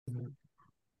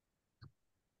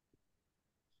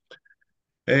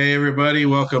Hey everybody,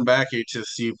 welcome back.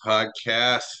 HSC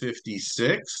Podcast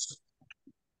 56.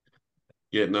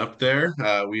 Getting up there.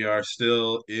 We are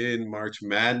still in March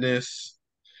Madness.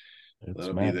 It's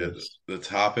That'll be madness. the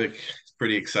topic. It's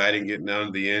pretty exciting getting down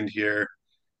to the end here.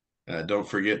 Don't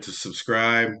forget to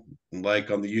subscribe and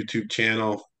like on the YouTube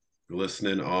channel. If you're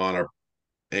listening on our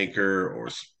Anchor or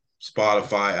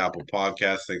Spotify, Apple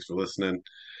Podcasts. Thanks for listening.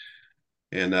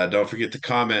 And don't forget to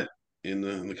comment in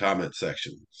the comment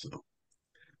section. So,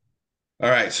 all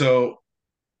right. So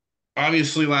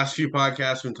obviously, last few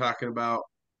podcasts been talking about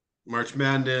March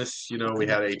Madness. We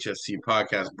had HSC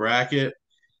Podcast bracket,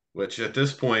 which at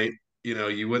this point,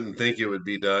 you wouldn't think it would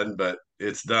be done, but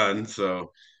it's done.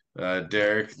 So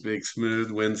Derek Big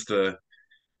Smooth wins the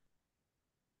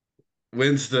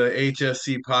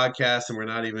HSC Podcast, and we're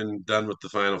not even done with the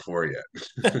Final Four yet.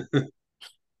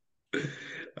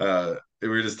 We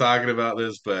were just talking about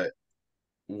this, but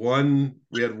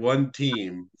we had one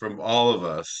team from all of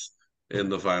us in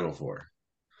the Final Four.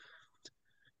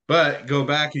 But go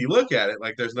back and you look at it,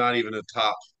 like there's not even a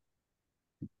top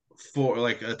four,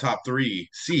 like a top three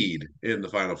seed in the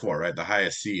Final Four, right? The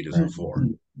highest seed is a four,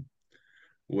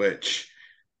 which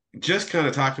just kind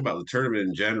of talk about the tournament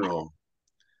in general.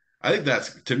 I think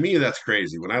that's to me that's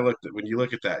crazy. When you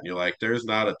look at that and you're like, there's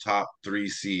not a top three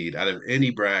seed out of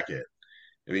any bracket.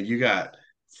 I mean, you got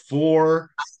four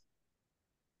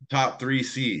top three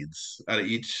seeds out of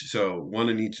each, so one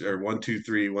in each, or one, two,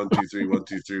 three, one, two, three, one,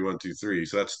 two, three, one, two, three.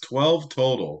 So that's 12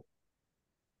 total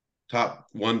top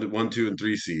one, two, and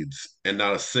three seeds, and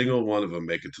not a single one of them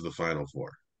make it to the Final Four.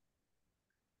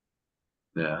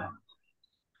 Yeah.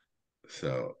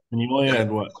 So And you only yeah,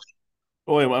 had what?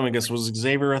 Oh, wait, I guess was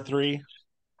Xavier a three?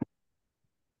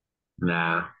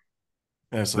 Nah,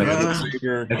 Yeah, so they but had uh,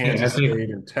 Xavier, I Kansas think State,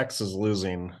 and Texas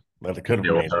losing that it could have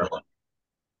they made it. were.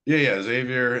 yeah.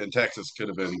 Xavier and Texas could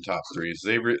have been top three.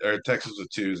 Xavier or Texas was a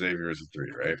two, Xavier was a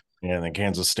three, right? Yeah, and then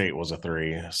Kansas State was a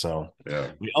three. So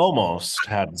Yeah, we almost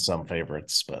had some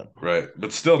favorites, but right.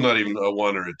 But still not even a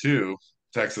one or a two.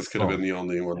 Texas could have been oh, the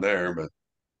only one there. But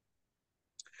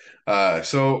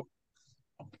so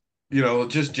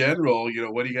just general,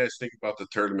 what do you guys think about the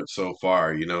tournament so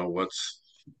far? What's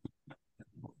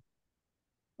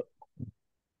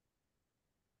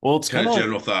well, it's kind kind of of like,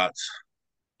 general thoughts?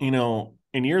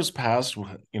 in years past,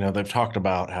 they've talked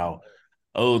about how,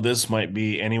 oh, this might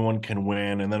be anyone can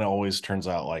win, and then it always turns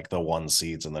out like the one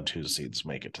seeds and the two seeds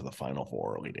make it to the final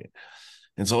four or leading.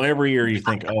 And so every year you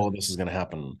think, oh, this is going to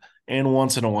happen. And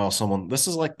once in a while, this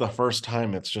is like the first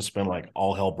time it's just been like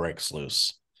all hell breaks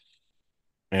loose.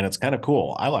 And it's kind of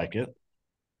cool. I like it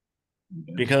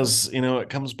because, it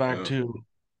comes back Yeah, to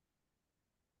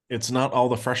it's not all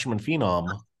the freshman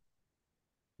phenom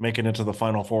making it to the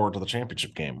final four to the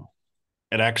championship game.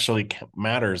 It actually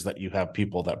matters that you have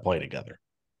people that play together.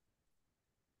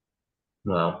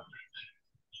 Well,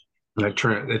 the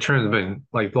trend's been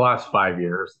like the last 5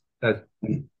 years. That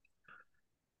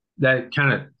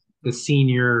kind of the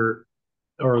senior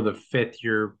or the fifth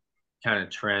year kind of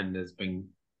trend has been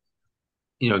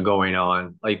going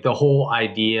on. Like the whole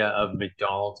idea of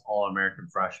McDonald's All American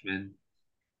Freshman,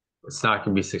 it's not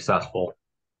going to be successful.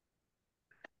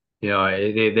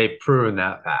 They've proven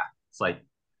that fact. It's like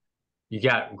you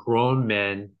got grown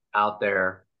men out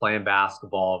there playing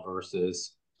basketball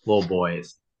versus little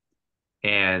boys,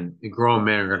 and the grown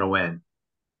men are going to win.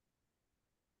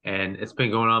 And it's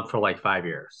been going on for like 5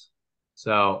 years.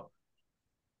 So,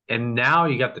 and now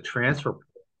you got the transfer,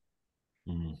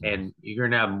 Mm-hmm. and you're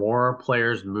going to have more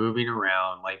players moving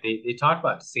around. Like they talked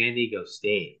about San Diego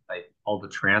State, like all the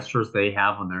transfers they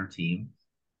have on their team.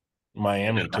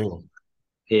 Miami, too.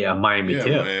 Yeah, Miami yeah,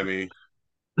 too. Miami.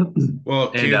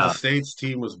 Well, And Kansas State's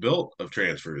team was built of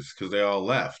transfers because they all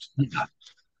left. yeah,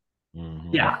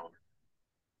 Mm-hmm. yeah,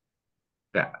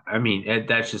 yeah. I mean,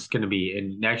 that's just going to be,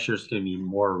 and next year's going to be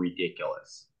more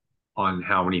ridiculous on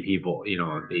how many people,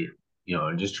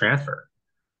 just transfer.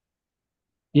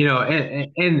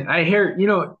 And I hear,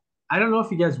 I don't know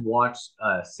if you guys watched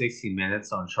 60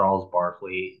 Minutes on Charles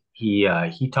Barkley. He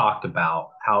talked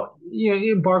about how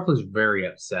Barkley's very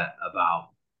upset about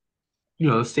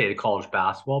the state of college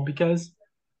basketball because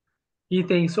he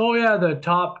thinks, oh yeah, the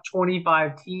top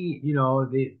 25 team,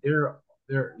 they're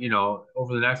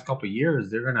over the next couple of years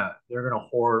they're gonna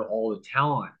hoard all the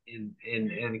talent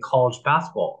in college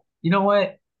basketball. You know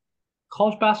what?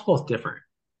 College basketball is different.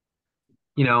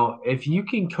 If you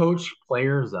can coach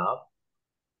players up,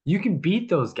 you can beat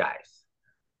those guys.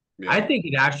 I Yeah, think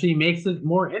it actually makes it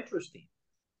more interesting.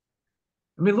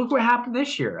 I mean, look what happened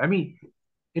this year. I mean,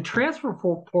 the transfer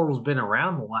portal's been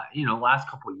around last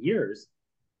couple of years.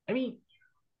 I mean,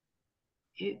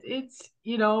 it's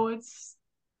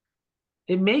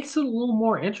it makes it a little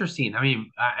more interesting. I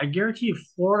mean, I guarantee you,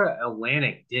 Florida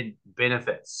Atlantic did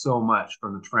benefit so much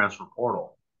from the transfer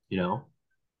portal. You know,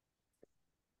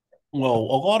 Well,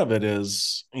 a lot of it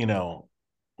is,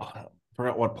 I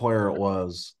forgot what player it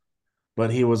was,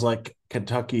 but he was like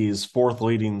Kentucky's fourth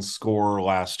leading scorer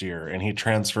last year, and he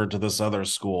transferred to this other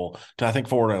school, to I think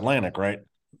Florida Atlantic, right?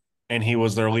 And he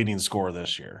was their leading scorer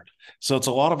this year. So it's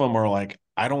a lot of them are like,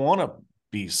 I don't want to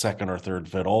be second or third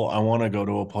fiddle. I want to go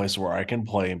to a place where I can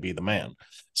play and be the man.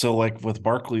 So like with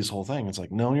Barkley's whole thing, it's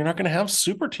like, no, you're not going to have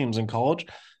super teams in college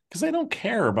because they don't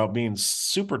care about being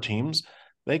super teams.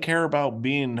 They care about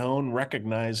being known,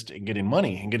 recognized, and getting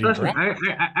money and getting listen,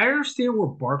 drafted. I understand where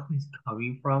Barkley's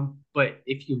coming from, but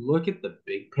if you look at the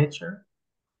big picture,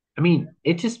 I mean,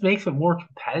 it just makes it more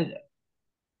competitive.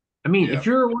 I mean, Yeah. if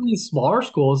you're one of these smaller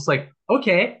schools, like,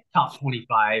 okay, top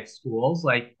 25 schools,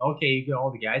 like, okay, you get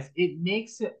all the guys. It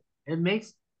makes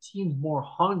teams more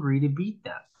hungry to beat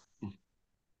them.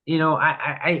 You know,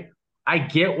 I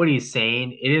get what he's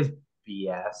saying. It is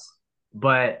BS,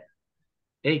 but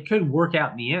it could work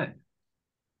out in the end.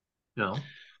 You know,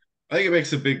 I think it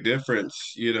makes a big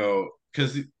difference,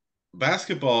 because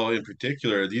basketball in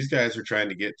particular, these guys are trying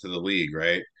to get to the league,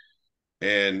 right?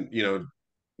 And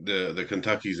the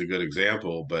Kentucky's a good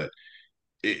example, but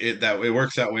it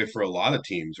works that way for a lot of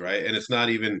teams, right? And it's not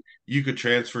even you could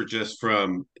transfer just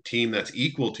from a team that's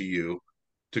equal to you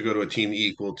to go to a team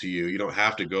equal to you. You don't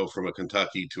have to go from a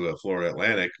Kentucky to a Florida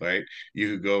Atlantic, right? You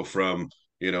could go from,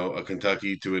 a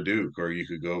Kentucky to a Duke, or you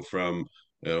could go from,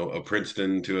 a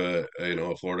Princeton to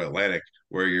a Florida Atlantic,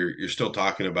 where you're still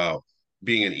talking about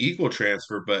being an equal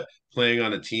transfer, but playing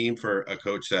on a team for a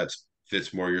coach that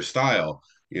fits more your style,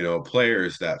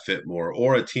 players that fit more,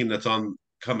 or a team that's on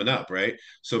coming up, right?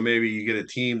 So maybe you get a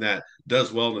team that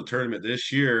does well in the tournament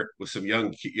this year with some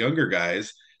younger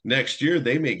guys. Next year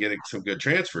they may get some good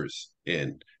transfers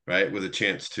in, right, with a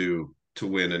chance to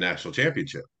win a national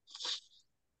championship.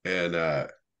 And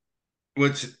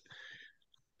what's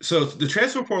so the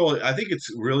transfer portal, I think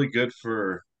it's really good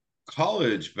for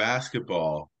college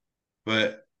basketball,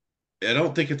 but I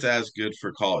don't think it's as good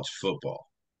for college football.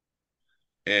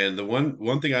 And the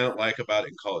one thing I don't like about it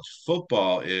in college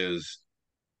football is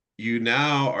you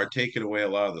now are taking away a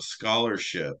lot of the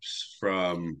scholarships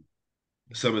from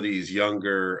some of these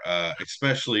younger,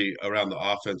 especially around the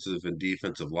offensive and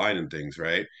defensive line and things,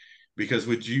 right? Because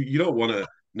would you don't want to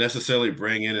necessarily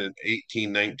bring in an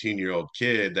 18, 19-year-old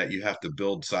kid that you have to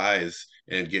build size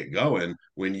and get going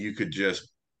when you could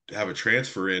just have a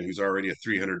transfer in who's already a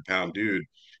 300-pound dude,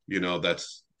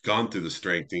 that's gone through the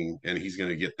strengthening and he's going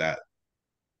to get that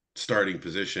starting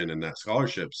position and that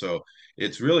scholarship. So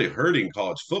it's really hurting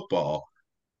college football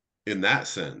in that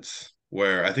sense,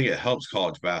 where I think it helps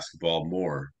college basketball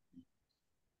more.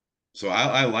 So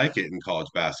I like it in college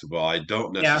basketball. I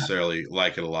don't yeah, necessarily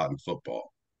like it a lot in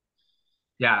football.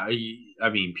 yeah. I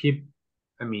mean, people.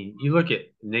 I mean, you look at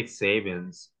Nick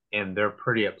Saban's, and they're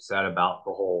pretty upset about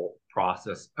the whole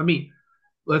process. I mean,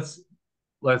 let's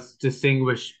let's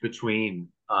distinguish between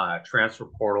transfer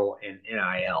portal and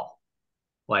NIL.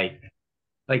 Like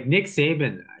like Nick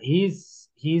Saban, he's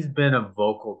been a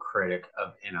vocal critic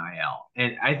of NIL,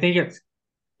 and I think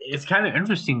it's kind of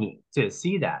interesting to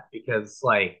see that because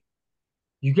like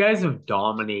you guys have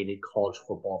dominated college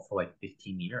football for like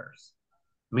 15 years.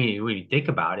 I mean, when you think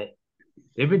about it,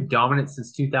 they've been dominant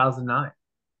since 2009.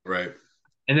 Right.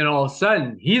 And then all of a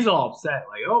sudden, he's all upset,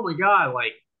 like, oh my God,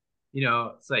 like,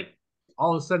 it's like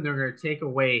all of a sudden they're going to take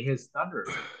away his thunder.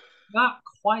 It's like, not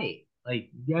quite. Like,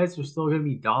 you guys are still going to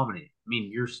be dominant. I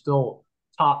mean, you're still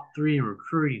top three in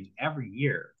recruiting every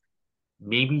year.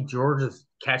 Maybe Georgia's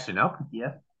catching up with you.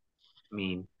 I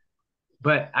mean,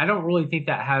 but I don't really think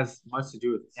that has much to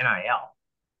do with NIL.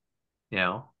 You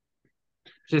know,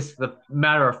 just the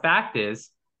matter of fact is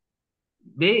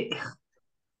they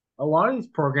a lot of these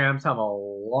programs have a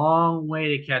long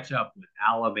way to catch up with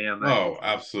Alabama. Oh,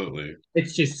 absolutely.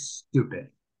 It's just stupid.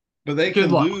 But they Good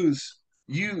can luck. lose.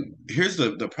 Here's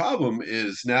the problem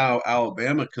is now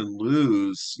Alabama can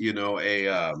lose,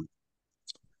 a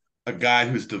guy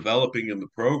who's developing in the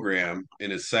program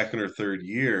in his second or third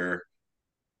year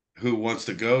who wants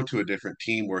to go to a different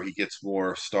team where he gets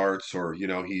more starts, or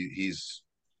he's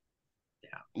Yeah,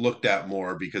 looked at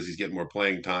more because he's getting more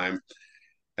playing time.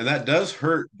 And that does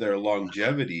hurt their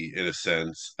longevity in a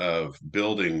sense of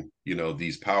building,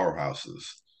 these powerhouses.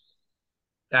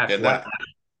 that's And what that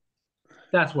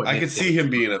that's what I Nick could Saban see him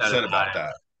being said upset about about it.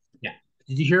 that. Yeah.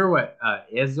 Did you hear what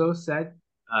Izzo said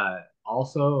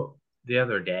also the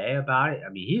other day about it? I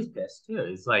mean, he's pissed too.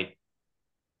 It's like,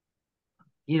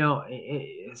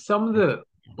 some of the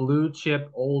blue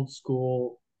chip old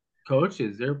school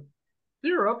coaches, they're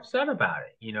they're upset about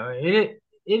it.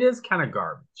 It is kind of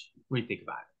garbage when you think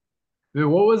about it. I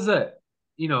mean, what was it?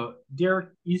 Derek,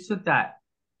 you said that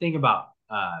thing about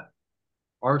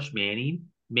Arch Manning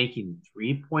making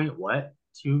 3.2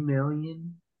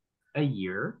 million a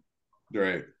year.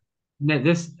 Right. Now,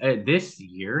 this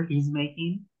year he's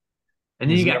making, and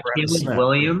then He's you got never had a Caleb snap.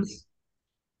 Williams.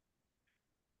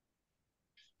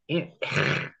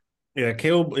 Yeah,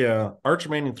 Caleb. Yeah, Arch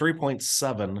Manning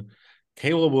 3.7,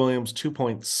 Caleb Williams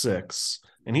 2.6,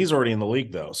 and he's already in the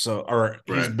league though. So, or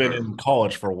he's Right. been in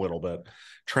college for a little bit.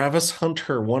 Travis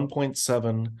Hunter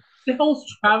 1.7. The hell's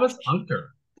Travis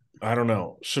Hunter? I don't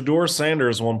know. Shador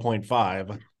Sanders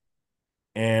 1.5,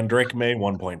 and Drake May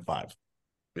 1.5.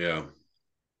 Yeah.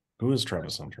 Who is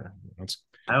Travis Hunter?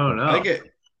 I don't I know. think it.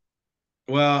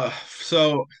 Well,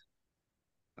 so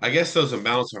I guess those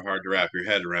amounts are hard to wrap your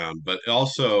head around, but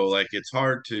also like it's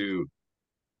hard to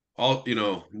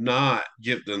not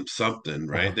give them something,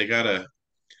 right? They gotta.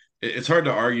 It's hard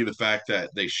to argue the fact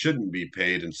that they shouldn't be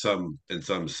paid in some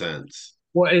sense.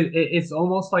 Well, it's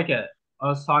almost like I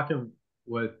was talking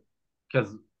with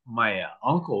because my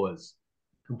uncle was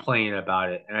complaining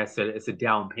about it, and I said it's a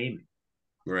down payment.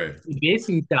 Right.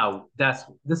 Basically,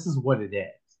 this is what it is.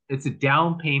 It's a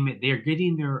down payment. They're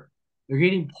getting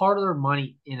part of their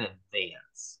money in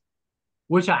advance,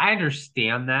 which I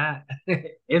understand that.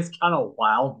 It's kind of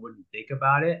wild when you think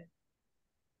about it,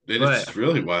 but It's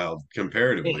really wild I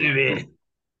comparatively. mean,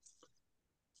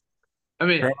 I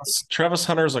mean, Travis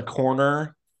Hunter is a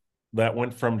corner that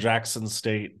went from Jackson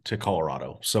State to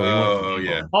Colorado. So he went to Oh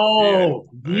yeah. Dion. Yeah. oh,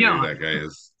 I know who Dion, that guy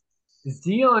is. it's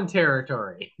Dion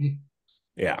territory.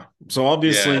 Yeah. So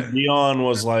obviously Yeah. Dion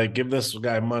was like, give this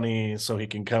guy money so he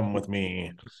can come with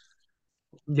me.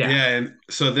 Yeah, Yeah, and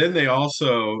so then they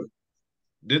also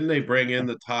didn't they bring in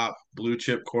the top blue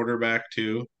chip quarterback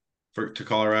too to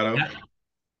Colorado? yeah.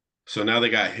 So now they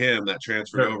got him that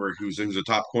transferred They're, over, who's a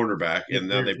top cornerback, and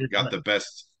now they've got they're, the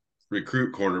best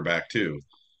recruit cornerback too.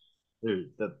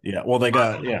 dude, Yeah. Well, they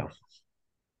got, yeah.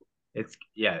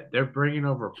 they're bringing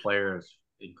over players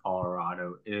in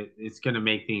Colorado. It's going to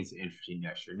make things interesting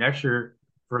next year. Next year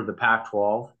for the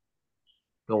Pac-12,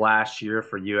 the last year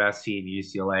for USC and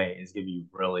UCLA is going to be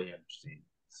really interesting.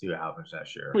 See what happens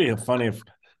next year. It'd be funny if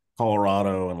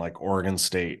Colorado and like Oregon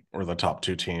State were the top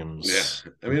two Yeah, teams.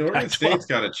 I mean Oregon Pac-12. State's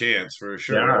got a chance for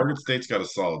sure. Yeah, Oregon State's got a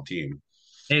solid team.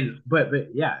 and but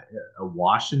yeah,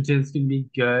 Washington's going to be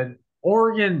good.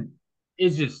 Oregon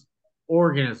is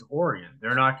Oregon.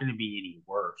 They're not going to be any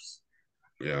worse.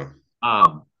 Yeah,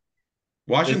 Um,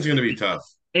 Washington's it's going to be tough.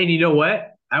 and you know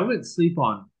what? I wouldn't sleep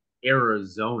on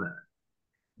Arizona.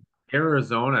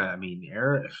 I mean,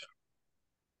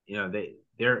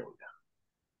 they're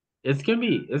it's gonna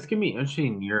be an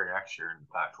interesting year next year in the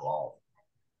Pac-12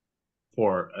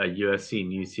 for a USC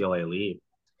and UCLA lead.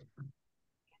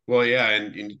 Well, yeah,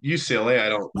 and in UCLA, I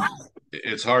don't.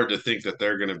 It's hard to think that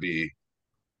they're going to be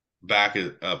back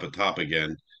up atop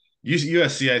again.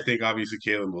 USC, I think obviously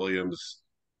Caleb Williams,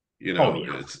 Oh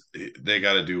yeah, it's they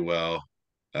got to do well.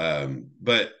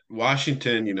 But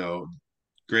Washington,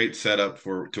 great setup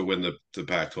to win the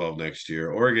Pac-12 next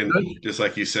year. Oregon, just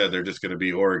like you said, they're just going to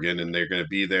be Oregon, and they're going to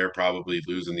be there, probably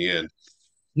lose in the end.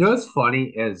 what's funny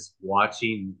is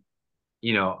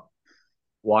you know,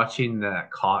 watching the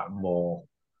Cotton Bowl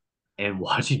and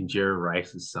watching Jerry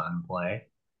Rice's son play.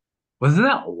 Wasn't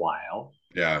that wild?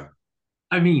 Yeah,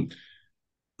 I mean,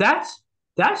 that's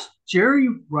Jerry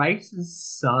Rice's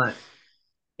son,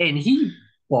 and he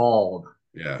balled.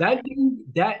 yeah. That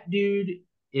dude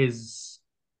is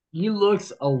he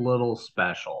looks a little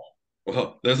special.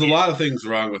 Well, there's a lot of things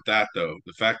wrong with that, though.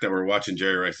 The fact that we're watching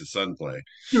Jerry Rice's son play.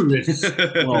 Dude,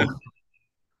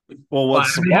 Well, I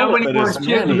what's mean, how wrong many with it more is, kids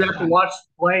man, we have to watch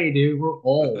play, dude? We're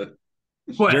old.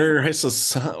 What?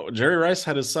 Jerry Rice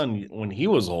had his son when he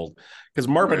was old because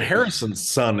Marvin Right. Harrison's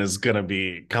son is going to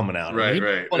be coming out. Right, and he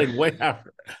right. played way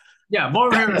after. Yeah,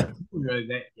 Marvin Harrison.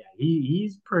 Yeah,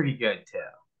 he's pretty good too.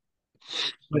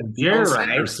 But Jerry Deion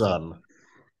Sanders' Rice, son.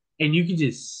 and you can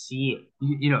just see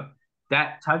it.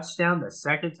 That touchdown, the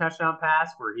second touchdown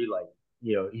pass where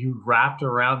he wrapped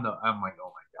around the. I'm like,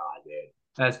 oh my god, dude,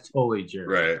 that's totally Jerry.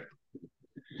 Right.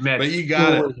 Man, But you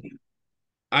got it.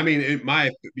 I mean, I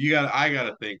got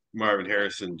to think Marvin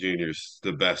Harrison Jr. is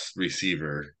the best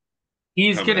receiver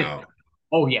He's coming gonna. out.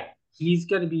 Oh yeah, he's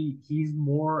gonna be. He's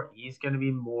more. He's gonna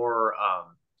be more.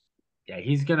 Yeah,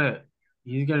 He's gonna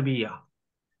be.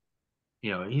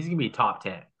 He's gonna be top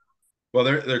 10. Well,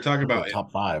 they're talking about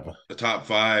top five. the top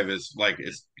five is like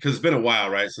it's because it's been a while,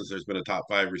 right, since there's been a top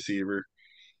five receiver.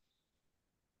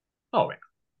 Oh man.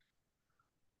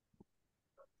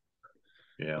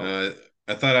 Yeah.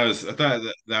 I thought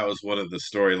that was one of the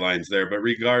storylines there. But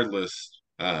regardless,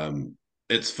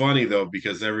 it's funny though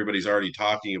because everybody's already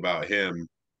talking about him,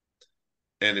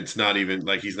 and it's not even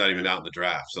like he's not even out in the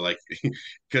draft. So like,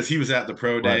 because he was at the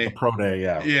pro Right, the day, pro day,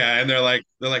 yeah. yeah, and they're like,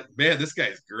 man, this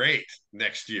guy's great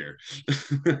next year.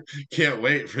 Can't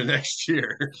wait for next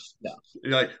year. Yeah.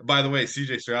 You're like, by the way,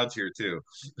 CJ Stroud's here too.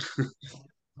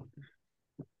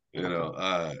 You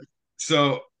know,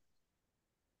 so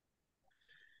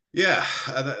yeah,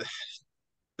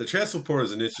 the transfer portal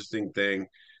is an interesting thing.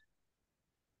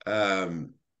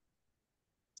 Um,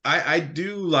 I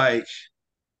do like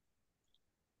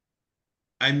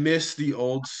I miss the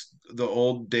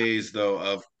old days though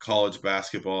of college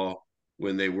basketball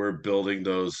when they were building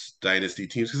those dynasty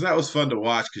teams because that was fun to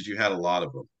watch because you had a lot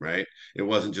of them, right? It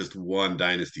wasn't just one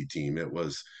dynasty team.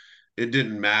 It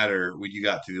didn't matter when you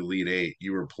got to the Elite Eight,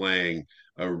 you were playing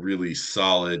a really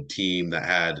solid team that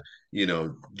had,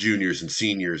 juniors and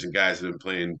seniors and guys that have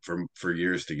been playing for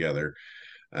years together.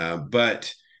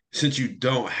 But since you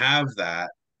don't have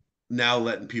that, now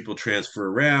letting people transfer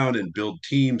around and build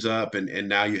teams up, and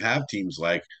now you have teams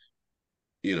like,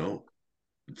 you know,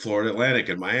 Florida Atlantic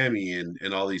and Miami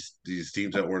and all these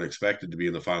teams that weren't expected to be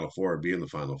in the Final Four be in the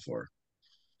Final Four.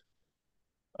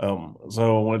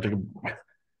 So I wanted to.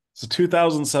 So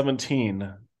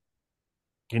 2017.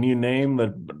 Can you name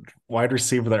the wide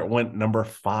receiver that went number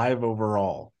 5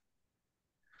 overall?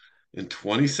 In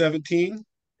 2017,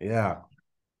 Yeah.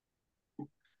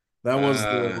 That was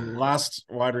the uh, last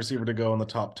wide receiver to go in the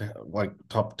top 10, like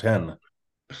top 10.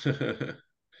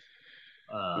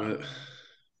 Uh,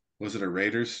 was it a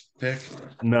Raiders pick?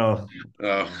 No.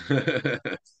 Oh,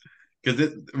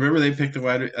 because remember they picked a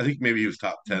wide. I think maybe he was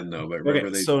top 10 though, but remember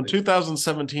Okay, so in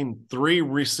 2017, 3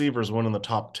 receivers went in the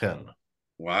top 10.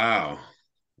 Wow,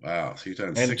 wow. So you're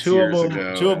talking And 6 years two of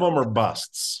ago. them are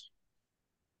busts.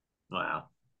 wow.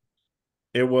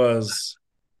 It was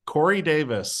Corey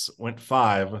Davis went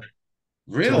 5 to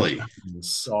the Really?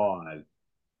 Texans. God.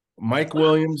 Mike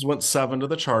Williams went 7 to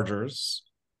the Chargers.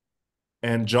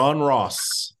 And John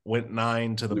Ross went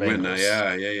 9 to the We went now.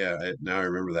 Bengals. Yeah. Now I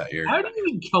remember that year. How did you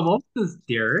even come up with this,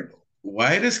 Derek?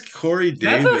 Why does Corey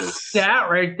That's a Davis? stat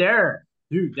right there.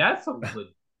 Dude, that's a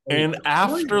And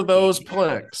after those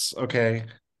picks, okay,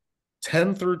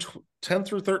 10 through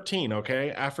 13,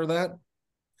 okay, after that,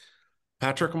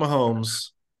 Patrick Mahomes,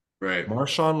 Right.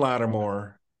 Marshawn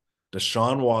Lattimore,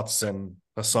 Deshaun Watson,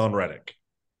 Hassan Reddick.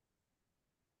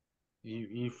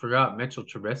 You forgot Mitchell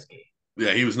Trubisky.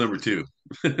 Yeah, he was number 2.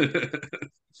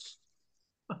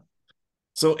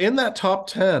 So in that top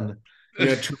 10, you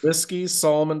had Trubisky,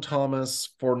 Solomon Thomas,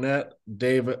 Fournette,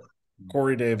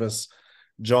 Corey Davis,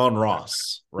 John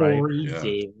Ross, right? Corey Yeah.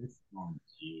 Davis. Oh,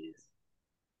 jeez.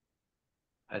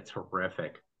 That's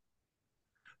horrific.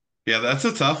 Yeah, that's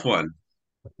a tough one.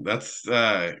 That's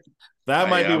That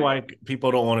might be why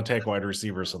people don't want to take wide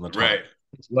receivers in the top. right.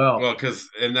 Well, Because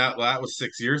and that was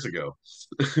 6 years ago.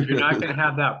 you're not going to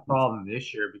have that problem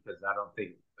this year because I don't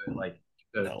think like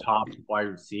the top wide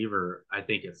receiver. I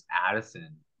think it's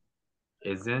Addison,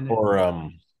 isn't it? Or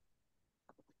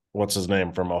what's his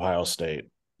name from Ohio State?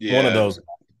 Yeah. One of those.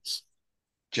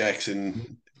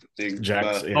 Jackson.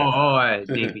 Jackson.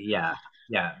 Yeah.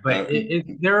 Yeah. But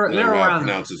they're around.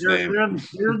 Pronounce his they're, name.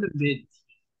 they're the mid.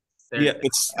 Yeah,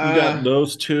 it's you got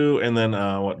those two, and then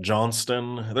what?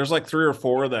 Johnston. There's like 3 or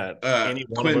 4 that any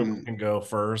one of them can go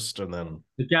first, and then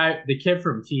the kid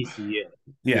from TCU.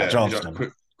 Yeah,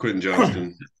 Johnston. Quentin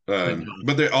Johnston.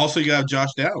 But they also you have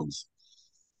Josh Downs.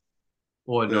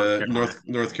 Well,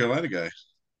 North Carolina guy.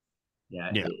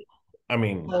 Yeah. I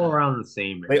mean, all around the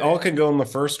same. They all can go in the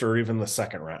first or even the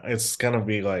second round. It's gonna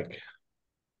be like,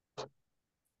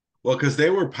 well, because they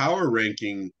were power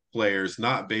ranking players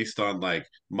not based on like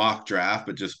mock draft,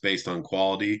 but just based on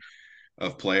quality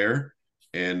of player.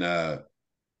 And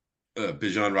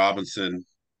Bijan Robinson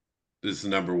is the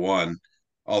number 1.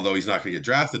 Although he's not going to get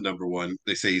drafted number 1,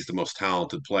 they say he's the most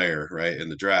talented player, right, in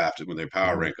the draft when they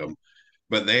power rank him.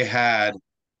 But they had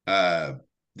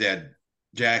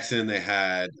Jackson, they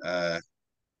had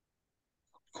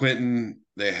Quentin,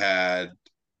 they had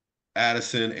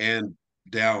Addison and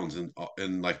Downs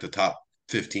in like the top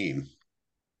 15.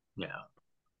 Yeah.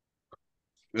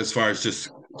 As far as just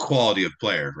quality of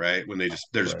player, right? When they're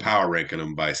just power ranking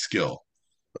them by skill.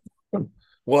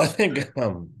 Well, I think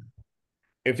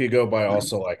if you go by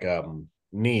also like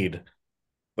need,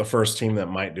 the first team that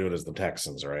might do it is the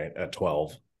Texans, right? At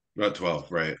 12. At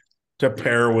 12, right. To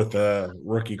pair with a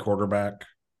rookie quarterback.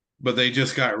 But they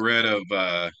just got rid of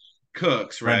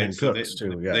Cooks, right? Brandon So Cooks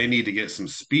too, yeah. They need to get some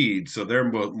speed. So they're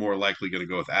more likely going to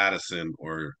go with Addison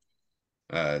or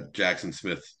Jackson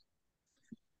Smith.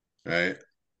 right?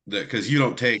 Because you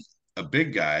don't take a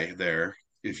big guy there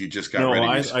if you just got No, rid of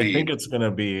your I think speed. it's going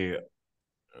to be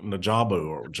Najabu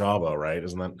or Jabo, right?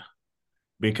 Isn't that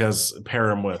because pair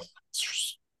him with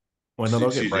well, no, they'll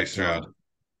get CJ Bryce Stroud. Young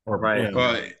or Right. yeah,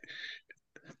 Well,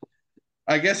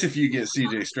 I guess if you get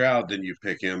CJ Stroud, then you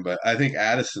pick him. But I think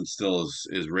Addison still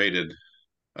is rated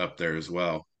up there as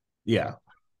well. yeah,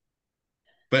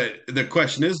 But the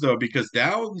question is though, because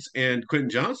Downs and Quentin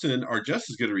Johnson are just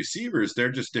as good as receivers,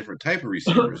 they're just different type of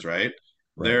receivers, right?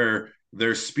 right.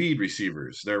 They're speed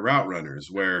receivers, they're route runners.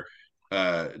 Where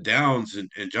Downs and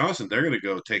Johnson, they're going to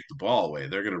go take the ball away.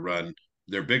 They're going to run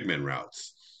their big men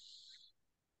routes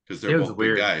because they're It was both big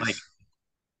weird. guys. Like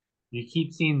you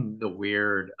keep seeing the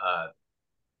weird,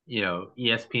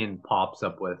 ESPN pops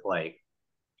up with like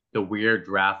the weird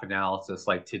draft analysis.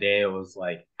 Like today, it was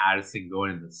like Addison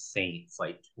going to the Saints,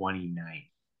 like 29.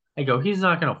 I go, he's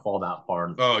not going to fall that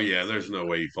far. Oh yeah, there's no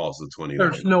way he falls to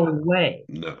There's 29. no way.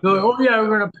 No, They're like, no. oh yeah,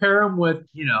 we're going to pair him with,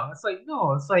 it's like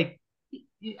no, it's like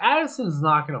Addison's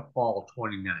not going to fall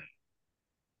 29.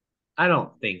 I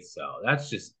don't think so. That's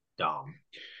just dumb.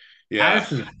 Yeah,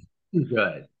 Addison's too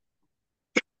good.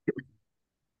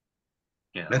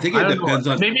 I think I it don't know. depends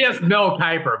on. Maybe that's Mel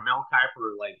Kiper. Mel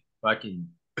Kiper, like fucking,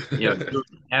 doing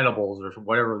edibles or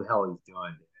whatever the hell he's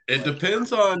doing. It Like,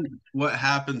 depends on what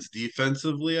happens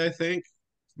defensively, I think,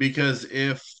 because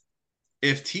if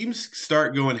teams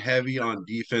start going heavy on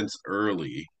defense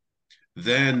early,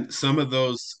 then some of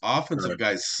those offensive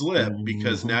guys slip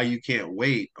because Mhm. now you can't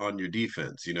wait on your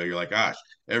defense. You're like, gosh,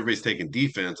 everybody's taking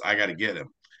defense. I got to get him.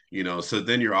 So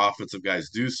then your offensive guys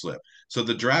do slip. So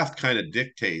the draft kind of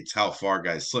dictates how far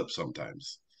guys slip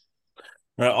sometimes.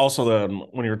 Also, then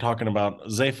when you were talking about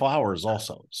Zay Flowers,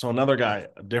 also so another guy,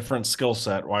 a different skill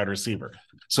set, wide receiver.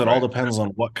 So it all Right. depends on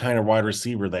what kind of wide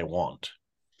receiver they want.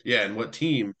 Yeah. And what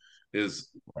team is,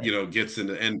 Right. gets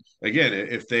into, and again,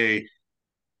 if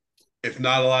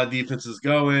not a lot of defenses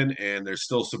going and there's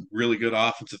still some really good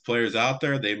offensive players out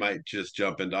there, they might just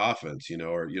jump into offense,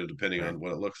 or depending Right. on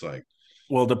what it looks like.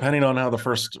 Well, depending on how the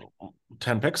first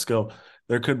 10 picks go,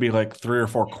 there could be like 3 or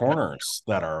 4 corners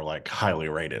that are like highly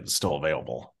rated still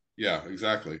available. Yeah,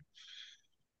 exactly.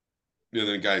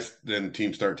 Then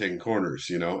teams start taking corners,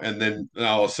 and then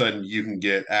all of a sudden you can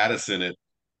get Addison at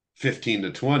 15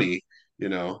 to 20,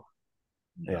 Yeah.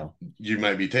 you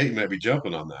might be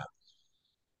jumping on that.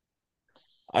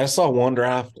 I saw one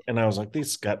draft and I was like,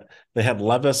 they had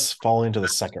Levis falling to the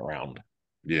second round.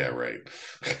 Yeah, right.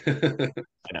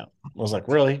 I know. I was like,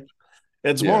 really?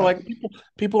 It's more Yeah. like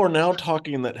people are now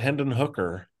talking that Hendon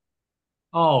Hooker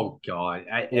oh god,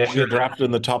 will get drafted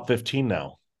in the top 15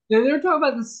 now. they're talking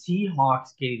about the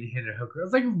Seahawks getting Hendon Hooker. I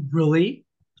was like, really?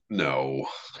 No,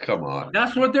 come on.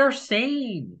 That's what they're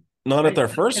saying. Not at Right? their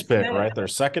first pick, right? Their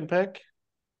second pick.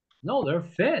 No, they're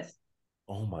fifth.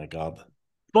 Oh my god.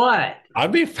 But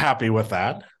I'd be happy with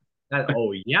that.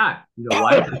 oh yeah, you know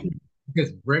why?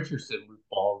 Because Richardson would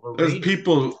fall the Because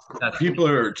rating. people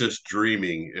are just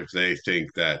dreaming if they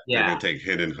think that they're going Yeah, to take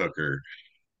Hendon Hooker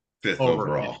fifth over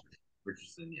overall.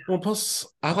 Richardson. Yeah, Well, plus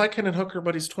I like Hendon Hooker,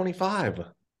 but he's 25.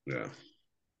 Yeah.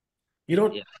 You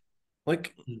don't yeah.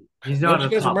 like. He's Don't not you a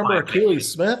guys top remember five pick.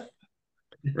 Achilles Smith?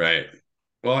 Right.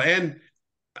 Well, and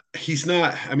he's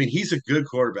not. I mean, he's a good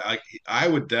quarterback. I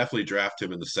would definitely draft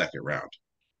him in the second round.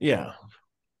 Yeah,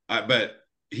 But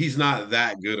he's not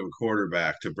that good of a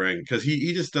quarterback to bring because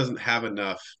he just doesn't have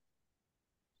enough.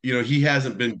 He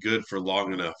hasn't been good for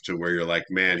long enough to where you're like,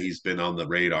 man, he's been on the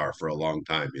radar for a long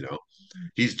time.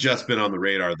 He's just been on the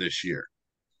radar this year.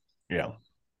 yeah.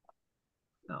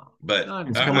 No, But not,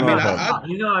 He's I coming mean, off a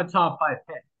he's not a top five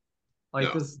pick.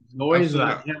 Like no, this noise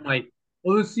absolutely about not. him, like,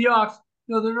 well, the Seahawks,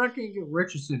 no, they're not going to get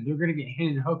Richardson. They're going to get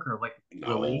Hendon Hooker. Like,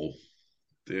 really? No,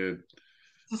 dude.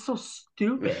 This is so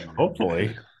stupid.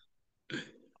 hopefully.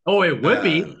 Oh, it would Uh,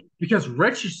 be because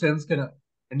Richardson's gonna,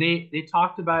 and they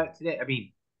talked about it today. I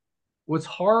mean, what's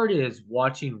hard is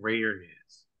watching Raider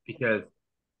news because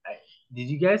did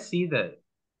you guys see the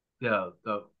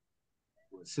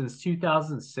since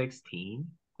 2016?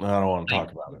 I don't want to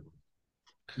Like, talk about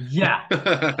it.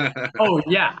 yeah, oh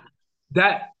yeah,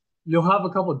 that you'll have a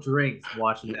couple drinks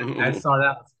watching that. I saw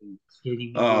that. I was kidding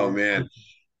me, oh dude. man,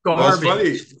 well, it's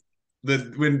Garbage. funny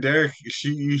that when Derek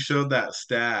you showed that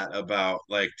stat about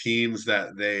like teams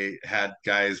that they had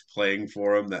guys playing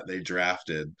for them that they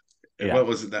drafted. And Yeah, what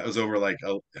was it? That was over like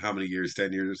how many years?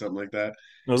 10 years or something like that.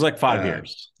 it was like 5 Uh,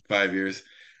 years. 5 years.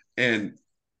 And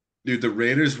dude, the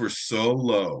Raiders were so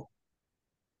low.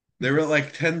 They were at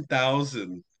like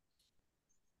 10,000,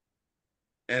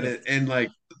 and like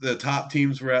the top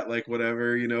teams were at like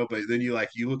whatever, but then you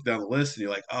look down the list and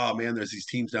you're like, oh man, there's these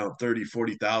teams down 30,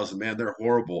 40,000, man, they're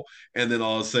horrible. And then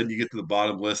all of a sudden you get to the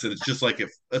bottom list and it's just like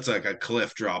if it's like a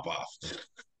cliff drop off.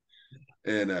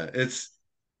 And the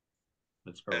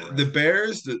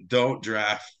Bears that don't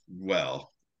draft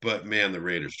well, but man, the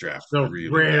Raiders draft really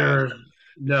bad.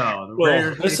 The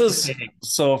Raiders. This is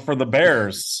so for the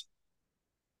Bears.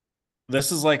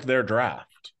 This is like their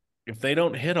draft. If they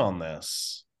don't hit on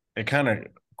this, it kind of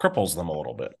cripples them a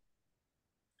little bit.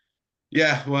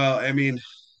 Yeah, well, I mean,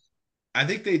 I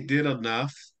think they did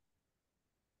enough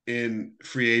in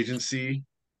free agency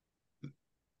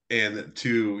and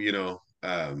to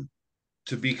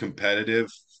be competitive.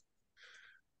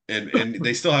 And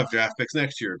they still have draft picks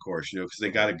next year, of course, because they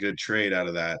got a good trade out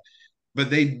of that. But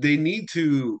they need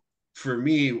to, for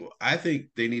me, I think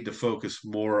they need to focus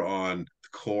more on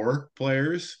core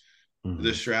players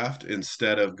this draft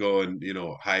instead of going,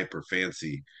 hype or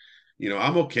fancy.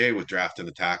 I'm okay with drafting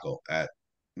a tackle at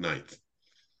 9th.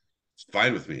 It's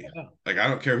fine with me. Yeah. Like I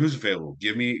don't care who's available.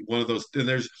 Give me one of those. And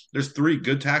there's 3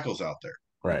 good tackles out there.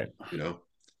 Right.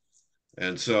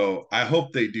 And so I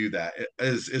hope they do that.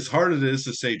 As hard as it is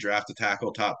to say draft a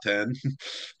tackle top 10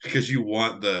 because you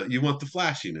want the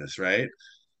flashiness, right?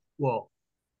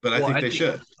 But I think they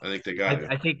should. I think they got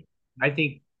it. I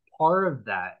think part of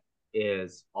that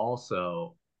is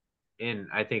also, and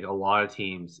I think a lot of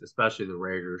teams, especially the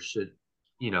Raiders, should,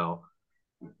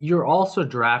 you're also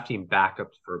drafting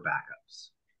backups for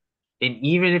backups. And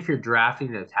even if you're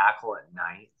drafting a tackle at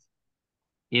 9th,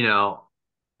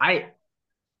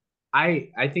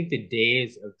 I think the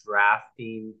days of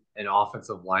drafting an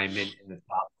offensive lineman in the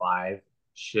top 5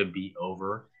 should be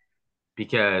over,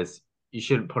 because you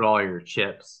shouldn't put all your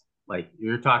chips. Like,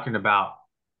 you're talking about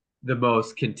the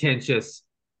most contentious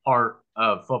part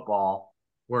of football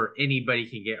where anybody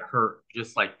can get hurt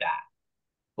just like that.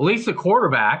 At least a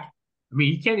quarterback. I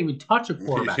mean, you can't even touch a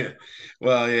quarterback. Yeah.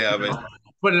 Well, yeah,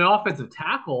 but an offensive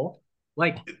tackle,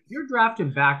 like, you're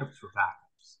drafting backups for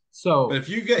backups. So but if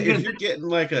you're getting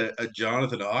like a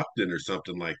Jonathan Ogden or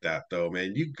something like that, though,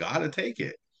 man, you gotta take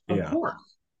it. Of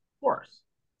course.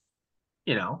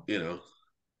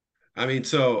 I mean,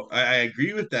 so I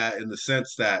agree with that in the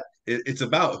sense that it's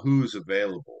about who's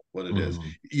available, what it is.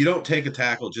 You don't take a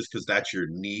tackle just because that's your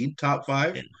need top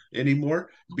 5 anymore,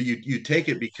 but you take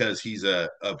it because he's a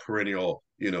perennial,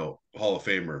 Hall of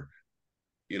Famer,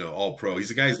 all pro.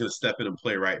 He's a guy who's going to step in and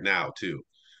play right now too,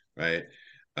 right?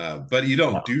 But you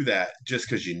don't do that just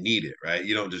because you need it, right?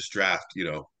 You don't just draft,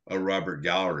 a Robert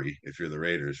Gallery if you're the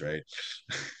Raiders, right?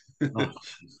 We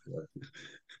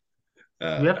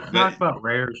have to talk about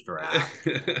Raiders draft.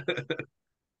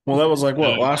 Well, that was like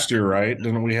what, last year, right?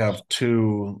 Didn't we have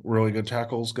 2 really good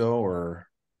tackles go? Or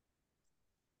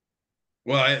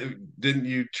didn't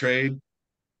you trade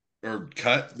or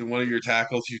cut one of your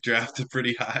tackles you drafted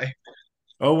pretty high?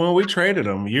 Oh, well, we traded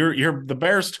him. The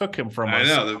Bears took him from us.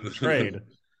 I know the trade.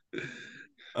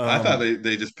 I thought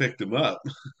they just picked him up,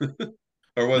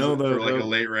 or was it for like a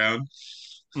late round?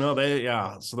 No,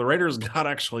 so the Raiders got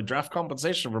actually draft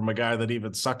compensation from a guy that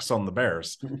even sucks on the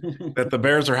Bears. That the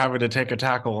Bears are having to take a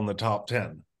tackle in the top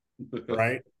 10,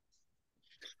 right?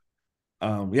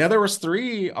 There was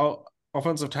 3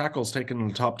 offensive tackles taken in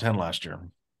the top 10 last year.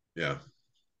 Yeah,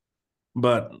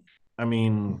 but I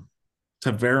mean,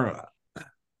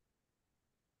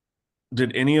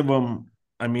 did any of them?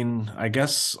 I mean, I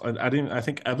guess I didn't. I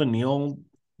think Evan Neal.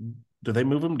 Did they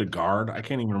move him to guard? I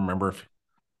can't even remember if.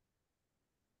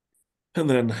 And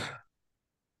then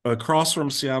Cross from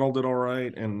Seattle did all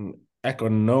right, and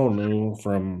Ekononu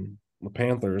from the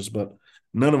Panthers, but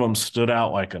none of them stood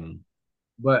out like an.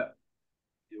 But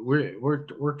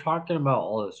we're talking about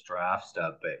all this draft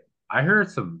stuff, but I heard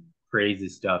some crazy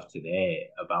stuff today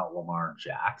about Lamar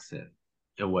Jackson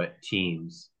and what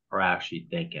teams are actually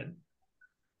thinking.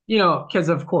 Because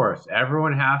of course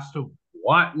everyone has to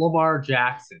want Lamar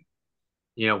Jackson.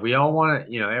 We all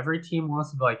want to. Every team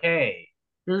wants to be like, hey,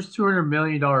 here's $200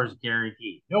 million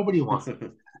guaranteed. Nobody wants to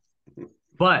do that.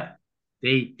 But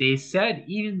they said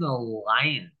even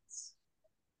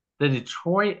the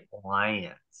Detroit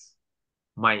Lions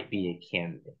might be a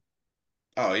candidate.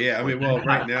 Oh yeah, I mean, well,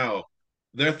 right now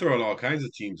they're throwing all kinds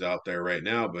of teams out there right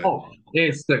now, but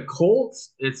it's the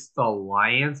Colts, it's the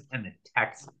Lions, and the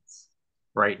Texans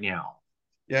right now.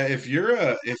 Yeah, if you're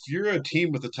a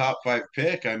team with a top 5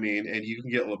 pick, I mean, and you can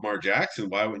get Lamar Jackson,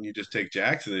 why wouldn't you just take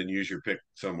Jackson and use your pick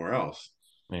somewhere else?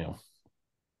 Yeah,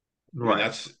 right. I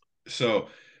mean, so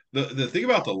the thing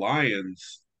about the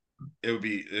Lions,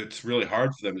 it's really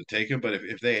hard for them to take him, but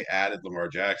if they added Lamar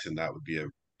Jackson, that would be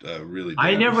a really.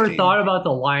 I never thought about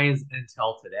the Lions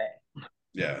until today.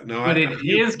 Yeah, no, But it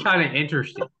is kind of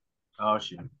interesting. Oh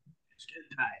shoot.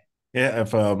 Yeah,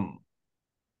 if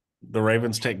the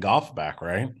Ravens take Goff back,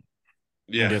 right? And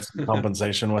yeah, get some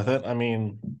compensation with it. I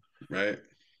mean, right.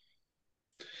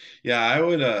 Yeah, I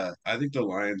would. I think the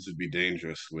Lions would be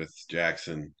dangerous with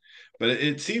Jackson, but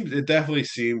it definitely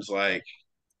seems like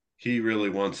he really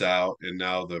wants out, and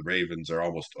now the Ravens are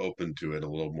almost open to it a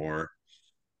little more.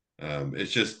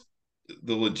 It's just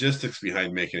the logistics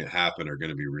behind making it happen are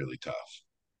going to be really tough.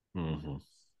 mm-hmm.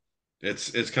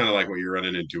 It's kind of like what you're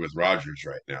running into with Rodgers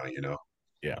right now.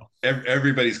 Yeah,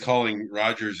 Everybody's calling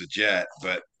Rodgers a Jet,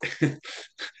 but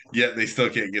yet they still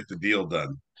can't get the deal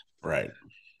done. right.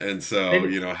 And so,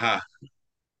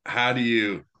 how do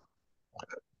you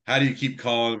keep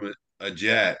calling him a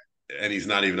Jet and he's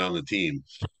not even on the team?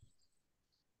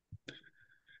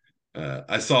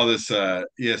 I saw this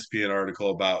ESPN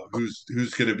article about who's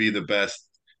going to be the best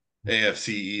AFC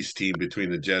East team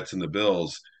between the Jets and the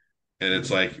Bills, and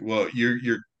it's like, well, you're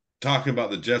talking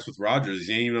about the Jets with Rodgers.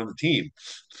 He ain't even on the team,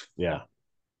 Yeah,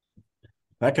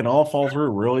 that can all fall through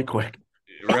really quick.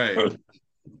 right?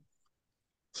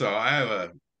 So I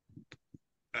have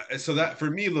so that for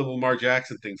me, the Lamar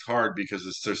Jackson thing's hard because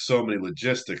there's so many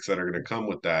logistics that are going to come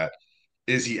with that.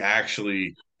 Is he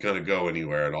actually going to go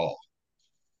anywhere at all?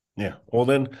 Yeah. Well,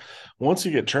 then once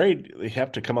you get traded, you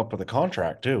have to come up with a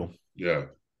contract too. Yeah.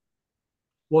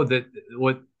 Well, the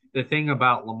thing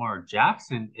about Lamar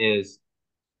Jackson is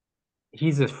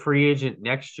he's a free agent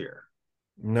next year.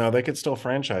 No, they could still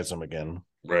franchise him again.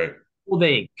 Right. Well,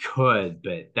 they could,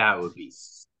 but that would be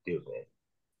stupid.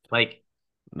 Like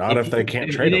Not if they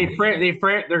can't trade him. they're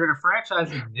going to franchise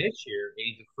him this year, and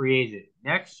he's a free agent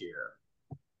next year.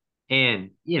 And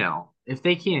if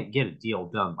they can't get a deal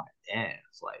done by then,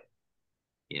 it's like,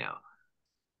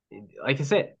 like I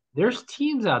said, there's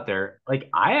teams out there. Like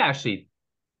I think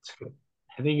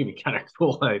it'd be kind of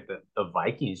cool, like the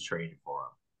Vikings traded for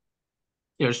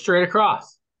him. Straight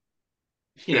across.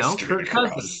 Straight Kirk across.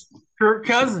 Cousins. Kirk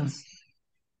Cousins.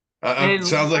 And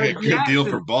sounds like a good Jackson. deal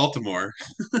for Baltimore.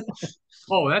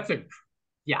 Oh,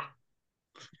 yeah.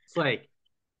 It's like,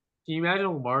 can you imagine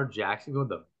Lamar Jackson going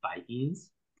to the Vikings?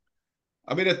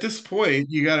 I mean, at this point,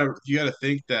 you gotta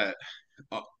think that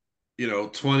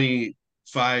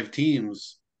 25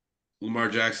 teams Lamar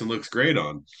Jackson looks great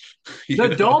on.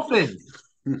 The Dolphins.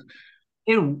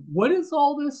 And what is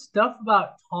all this stuff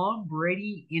about Tom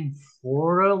Brady in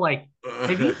Florida? Like,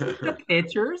 have you seen the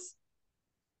pictures?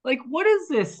 Like, what is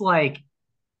this like?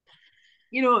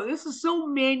 This is so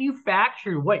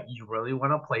manufactured. What, you really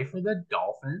want to play for the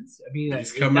Dolphins? I mean,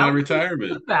 He's is coming that out of what this is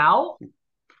retirement. about?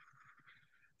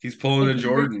 He's pulling Like, a he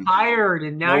Jordan. retired,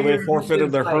 and now Well, they you're doing forfeited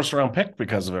this, their like, first round pick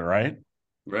because of it, right?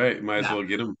 Right. Might as yeah. well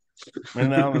get him.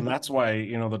 And that's why,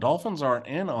 the Dolphins aren't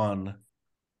in on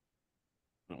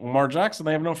Lamar Jackson.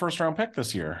 They have no first round pick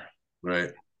this year.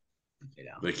 Right.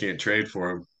 They can't trade for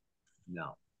him.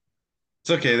 No.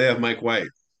 It's okay. They have Mike White.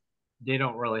 They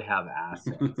don't really have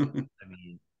assets. I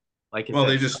mean, like I Well,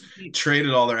 said, they just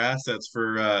traded all their assets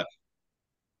for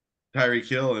Tyreek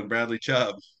Hill and Bradley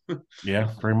Chubb. Yeah,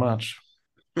 pretty much.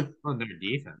 on their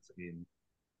defense. I mean,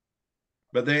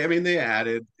 But they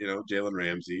added, Jalen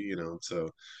Ramsey, so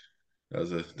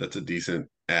that's a decent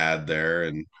ad there.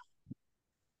 And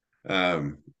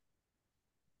um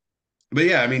but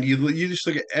yeah, I mean, you just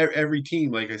look at every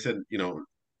team, like I said,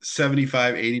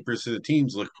 75-80% of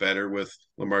teams look better with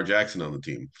Lamar Jackson on the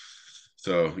team.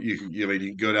 So you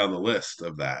can go down the list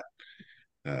of that.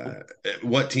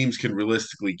 What teams can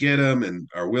realistically get him and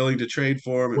are willing to trade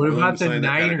for him and what willing to about the sign that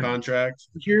kind of Niners? contract?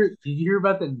 Did you hear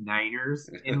about the Niners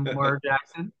in Lamar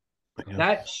Jackson? Yeah.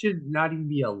 That should not even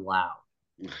be allowed.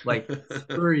 Like,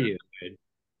 screw you, dude.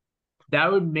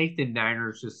 That would make the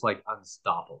Niners just like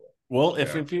unstoppable. Well,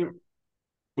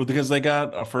 because they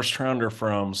got a first rounder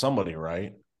from somebody,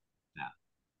 right? Yeah.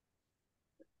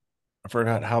 I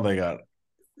forgot how they got.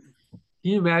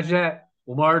 Can you imagine that?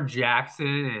 Lamar Jackson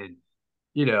and,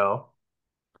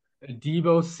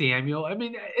 Deebo Samuel. I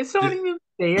mean, it's not even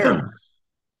fair.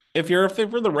 If you're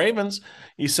the Ravens,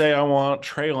 you say I want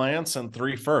Trey Lance and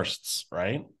 3 firsts,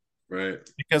 right? Right.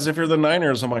 Because if you're the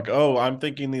Niners, I'm like, oh, I'm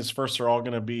thinking these firsts are all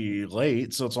going to be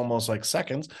late, so it's almost like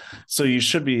seconds. So you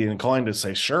should be inclined to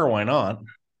say, sure, why not?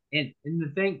 And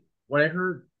the thing, what I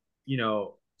heard,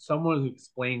 someone was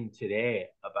explaining today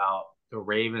about the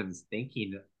Ravens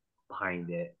thinking behind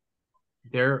it.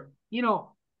 They're,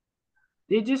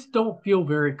 they just don't feel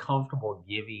very comfortable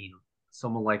giving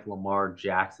someone like Lamar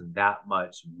Jackson that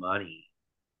much money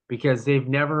because they've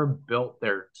never built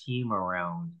their team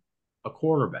around a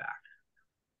quarterback.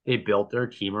 They built their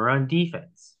team around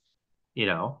defense,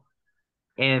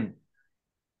 and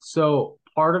so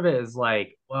part of it is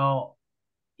like, well,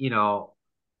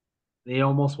 they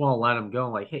almost want to let him go.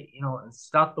 Like, hey, it's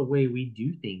not the way we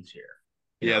do things here.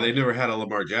 Yeah, they never had a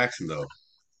Lamar Jackson though.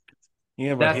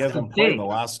 Yeah, but he That's the hasn't played thing. the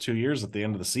last 2 years at the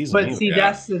end of the season But either. see, Yeah.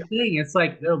 that's the thing. It's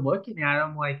like they're looking at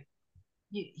him like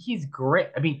he's great.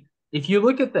 I mean, if you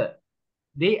look at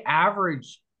they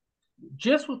average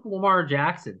just with Lamar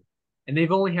Jackson, and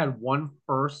they've only had one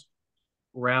first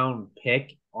round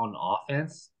pick on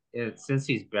offense since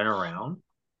he's been around.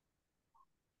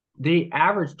 They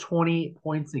average 28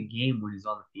 points a game when he's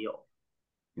on the field.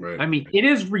 Right. I mean, it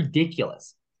is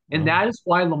ridiculous. And that is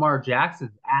why Lamar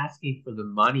Jackson's asking for the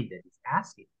money that he's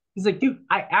asking. He's like, dude,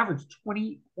 I average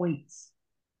 20 points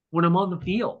when I'm on the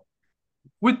field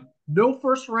with no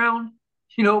first round,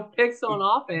 picks on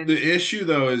offense. The issue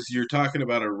though is you're talking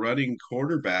about a running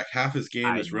quarterback. Half his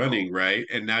game is running, right?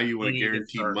 And now you want to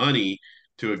guarantee money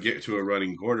to get to a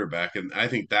running quarterback, and I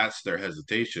think that's their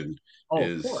hesitation.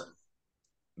 Of course.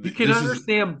 You can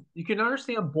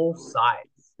understand both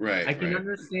sides. Right. I can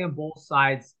understand both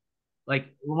sides. Like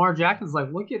Lamar Jackson's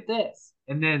like, look at this.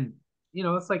 And then,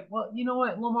 it's like, well, you know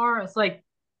what, Lamar? It's like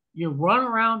you run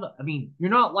around. I mean,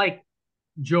 you're not like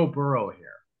Joe Burrow here.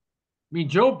 I mean,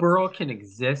 Joe Burrow can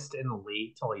exist in the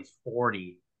league till he's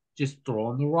 40, just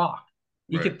throwing the rock.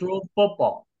 He can throw the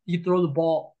football. He can throw the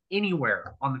ball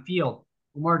anywhere on the field.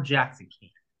 Lamar Jackson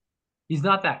can't. He's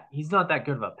not that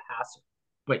good of a passer,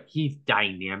 but he's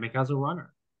dynamic as a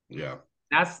runner. Yeah.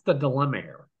 That's the dilemma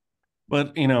here.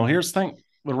 But here's the thing: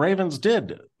 the Ravens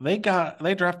did. They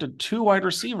drafted 2 wide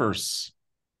receivers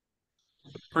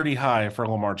pretty high for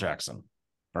Lamar Jackson,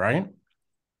 right?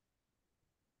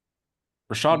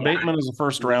 Rashad Bateman is a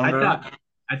first rounder.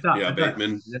 I thought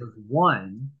Bateman. There's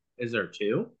one. Is there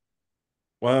 2?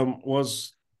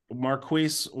 Was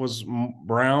Marquise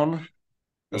Brown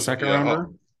a second rounder?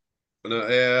 No,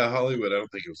 yeah, Hollywood. I don't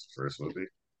think it was the first movie.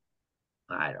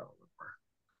 I don't remember.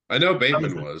 I know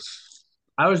Bateman was.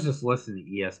 I was just listening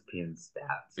to ESPN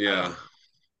stats. Yeah.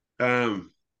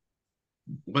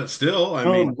 But still, I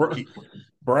mean,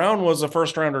 Brown was a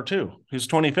first rounder too. He's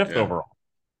 25th overall.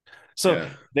 So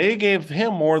they gave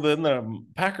him more than the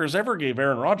Packers ever gave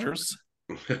Aaron Rodgers.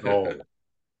 Oh,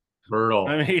 brutal.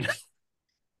 I mean,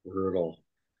 brutal.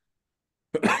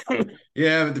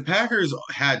 Yeah, but the Packers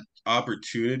had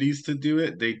opportunities to do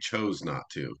it. They chose not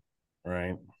to.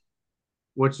 Right.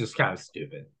 Which is kind of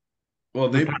stupid. Well,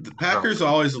 the Packers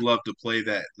always love to play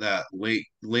that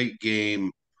late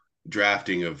game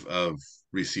drafting of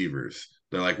receivers.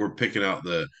 They're like, we're picking out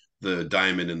the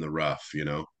diamond in the rough,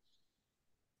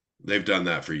 They've done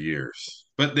that for years.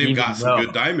 But they've got some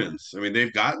good diamonds. I mean,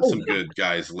 they've gotten some good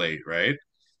guys late, right?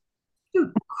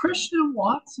 Dude, Christian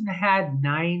Watson had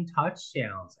 9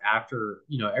 touchdowns after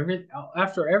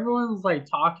everyone's like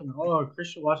talking, oh,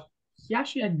 Christian Watson. He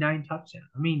actually had 9 touchdowns.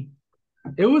 I mean,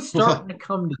 it was starting to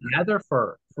come together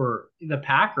for the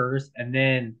Packers, and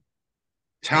then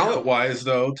talent-wise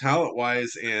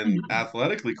and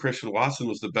athletically, Christian Watson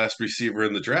was the best receiver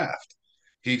in the draft.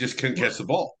 He just couldn't catch the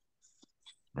ball.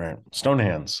 Right. Stone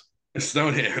hands.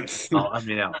 Oh, I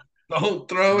mean, don't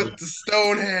throw it to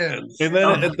stone hands. And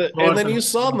then you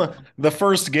saw in the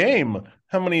first game,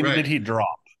 how many did he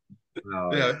drop?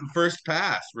 First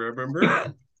pass,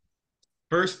 remember?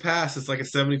 First pass, it's like a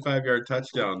 75-yard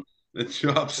touchdown. It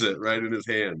drops it right in his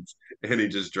hands, and he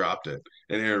just dropped it.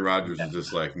 And Aaron Rodgers was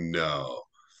just like, no,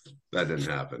 that didn't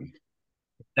happen.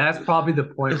 That's probably the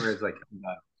point where it's like,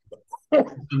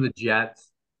 from the Jets.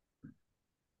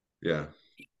 Yeah,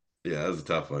 that was a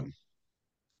tough one.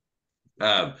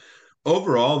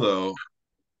 Overall, though,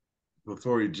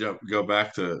 before we go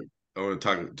back to, I want to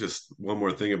talk just one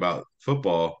more thing about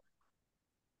football.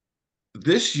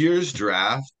 This year's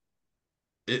draft,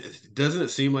 it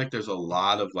seem like there's a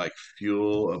lot of like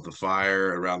fuel of the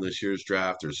fire around this year's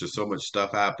draft. There's just so much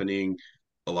stuff happening,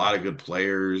 a lot of good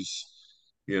players,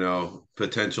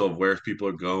 potential of where people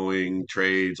are going,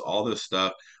 trades, all this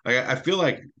stuff. I feel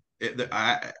like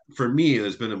for me,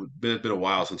 it's been a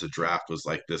while since a draft was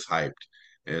like this hyped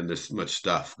and this much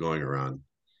stuff going around.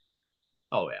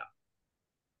 Oh yeah.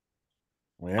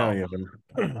 Yeah,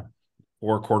 yeah.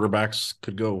 4 quarterbacks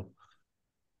could go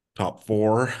top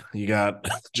 4. You got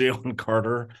Jalen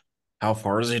Carter. How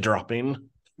far is he dropping?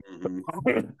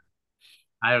 Mm-hmm.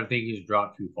 I don't think he's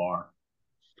dropped too far.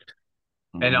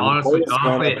 And honestly,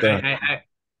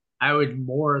 I would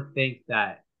more think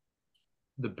that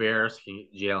the Bears can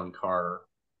get Jalen Carter.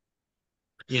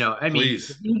 I mean,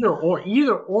 Please. either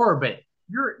or, but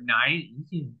you're at 9,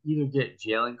 you can either get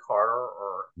Jalen Carter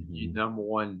or your number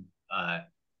 1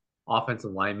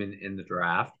 offensive lineman in the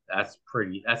draft. That's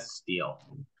a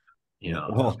steal. You know,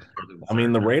 Well, I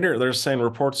mean, they're saying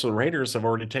reports the Raiders have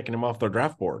already taken him off their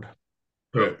draft board.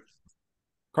 Right.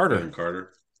 Carter.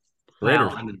 Carter. Raiders.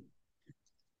 Well, I mean,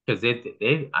 because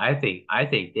I think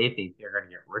they think they're going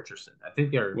to get Richardson. I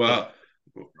think they're Well,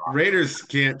 Raiders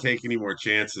can't take any more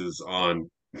chances on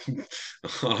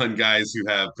on guys who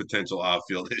have potential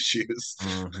off-field issues.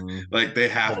 Mm-hmm. Like they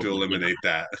have to eliminate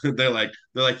that. They're like,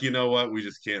 you know what? We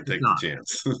just can't take the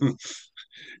chance. Well,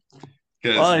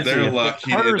 I Because see. their If luck,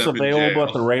 he'd end Carter's up in available at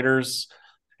jail. the Raiders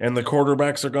and the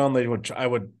quarterbacks are gone, I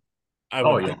would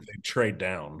think they'd trade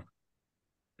down.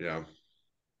 Yeah.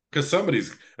 Because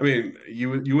somebody's, I mean, you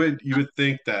would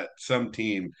think that some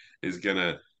team is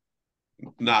gonna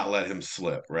not let him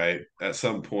slip, right? At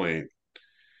some point,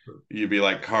 you'd be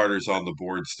like, Carter's on the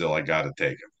board still. I got to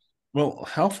take him. Well,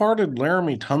 how far did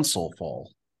Laramie Tunsil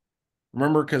fall?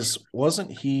 Remember, because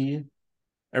wasn't he?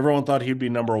 Everyone thought he'd be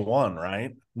number one,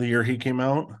 right? The year he came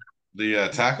out. The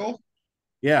tackle?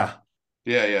 Yeah.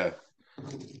 Yeah,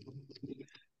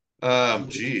 yeah.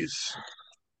 Geez.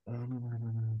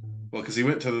 Well, because he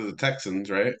went to the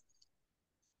Texans, right?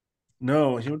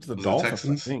 No, he went to the Was it Dolphins,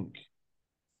 Texans? I think.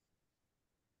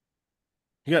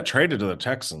 He got traded to the Oh,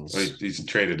 Texans. he's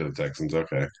traded to the Texans.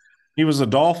 Okay. He was a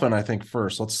Dolphin, I think,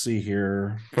 first. Let's see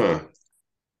here. Huh.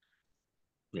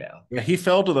 Yeah. Yeah, he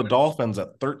fell to the Dolphins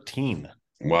at 13.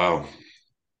 Wow.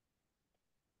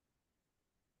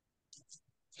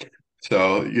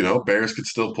 So, Bears could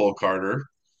still pull Carter.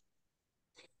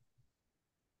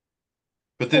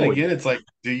 But then again, it's like,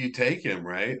 do you take him,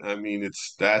 right? I mean,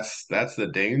 that's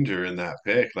the danger in that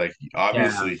pick. Like,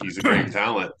 obviously he's a great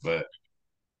talent, but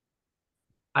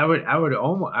I would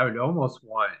almost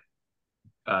want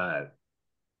uh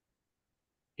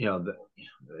the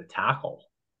tackle.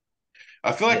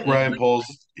 I feel like Ryan Poles,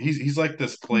 he's like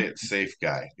this play it safe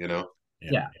guy.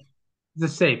 Yeah. It's a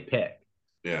safe pick.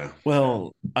 Yeah.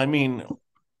 Well, I mean,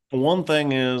 one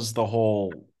thing is the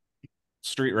whole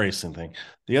street racing thing.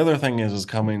 The other thing is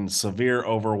coming severe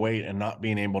overweight and not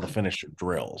being able to finish your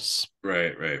drills.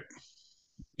 Right, right.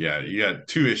 Yeah, you got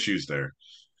two issues there.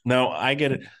 No, I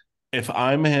get it. If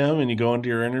I'm him and you go into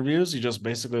your interviews, you just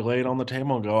basically lay it on the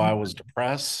table and go, I was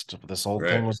depressed. This whole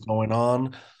thing was going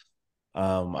on.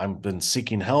 I've been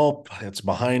seeking help. It's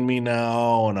behind me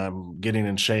now, and I'm getting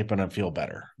in shape and I feel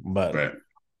better. But right.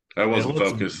 I wasn't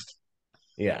focused.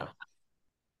 Yeah.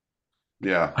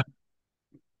 Yeah.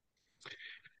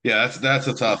 Yeah, that's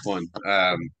a tough one.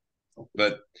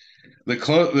 But the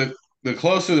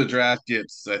closer the draft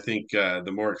gets, I think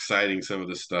the more exciting some of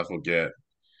this stuff will get.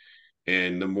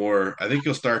 And the more I think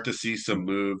you'll start to see some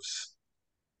moves,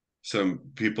 some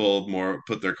people more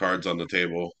put their cards on the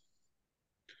table,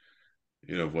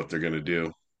 of what they're gonna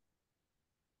do.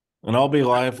 And I'll be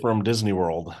live from Disney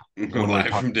World when Live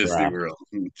from Disney World.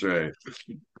 That's right.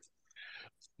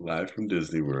 Live from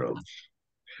Disney World.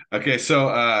 Okay,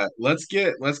 so let's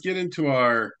get into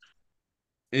our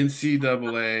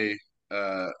NCAA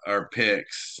our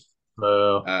picks.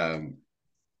 Um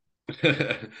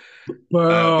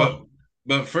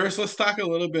but first let's talk a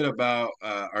little bit about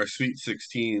our Sweet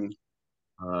 16.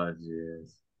 Oh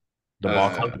jeez.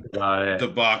 Debacle, right?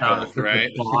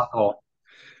 Debacle.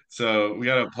 So we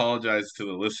gotta apologize to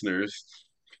the listeners.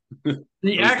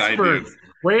 The experts.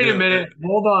 Wait a minute.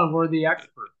 Hold on. We're the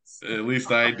experts. At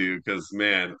least I do, because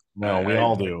man. No, we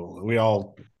all do. We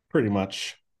all pretty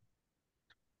much.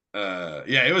 Yeah,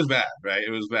 it was bad, right?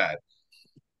 It was bad.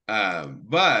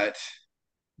 But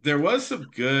there was some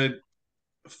good,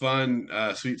 fun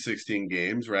Sweet 16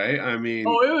 games, right? I mean,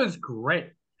 it was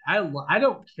great. I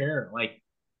don't care. Like,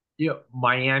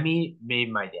 Miami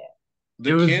made my day.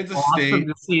 It was Kansas awesome State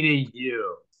to see the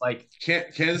U. Like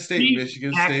Kansas State,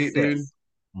 Michigan State, dude.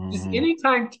 Just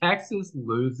anytime Texas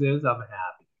loses, I'm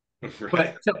happy.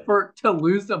 Right. But to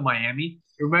lose to Miami,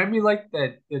 it reminded me like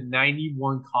the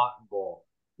 91 Cotton Bowl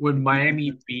when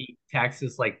Miami beat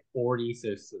Texas like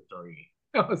 46-3.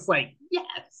 I was like,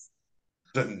 yes.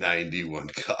 The 91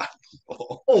 Cotton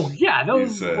Bowl. Oh yeah, that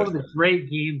was one of the great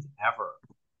games ever.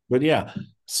 But yeah,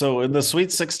 so in the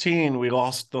Sweet 16, we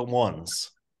lost the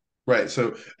ones. Right.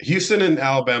 So Houston and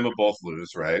Alabama both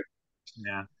lose, right?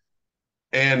 Yeah.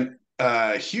 And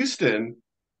Houston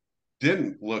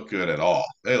didn't look good at all.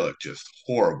 They looked just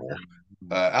horrible.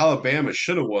 Alabama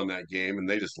should have won that game, and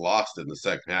they just lost it in the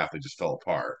second half. They just fell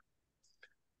apart.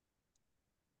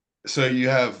 So you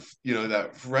have,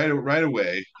 that right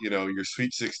away, your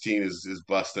Sweet 16 is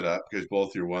busted up because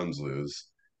both your ones lose.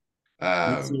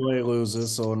 UCLA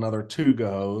loses, so another 2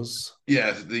 goes.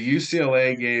 Yeah, the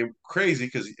UCLA game, crazy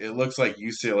because it looks like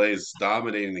UCLA is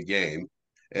dominating the game,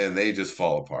 and they just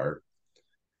fall apart.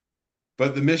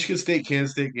 But the Michigan State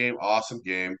Kansas State game, awesome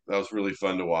game. That was really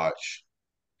fun to watch.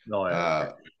 No, yeah,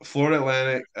 Uh, Florida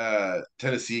Atlantic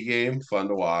Tennessee game, fun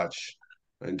to watch.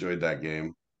 I enjoyed that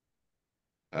game.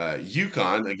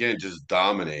 UConn again just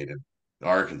dominated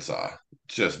Arkansas,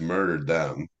 just murdered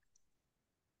them.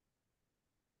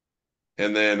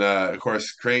 And then of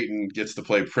course Creighton gets to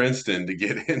play Princeton to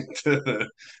get into the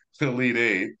Elite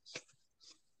Eight.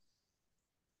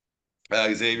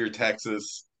 Xavier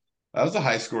Texas. That was a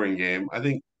high scoring game. I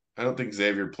don't think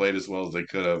Xavier played as well as they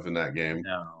could have in that game.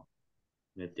 no,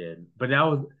 it did. But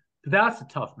that's a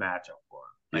tough matchup for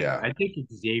him. Like Yeah, I think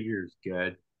Xavier's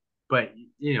good, but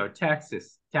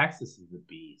Texas is a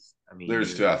beast. I mean, they're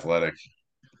just too athletic.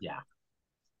 yeah.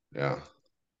 Yeah.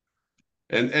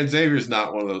 And Xavier's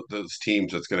not one of those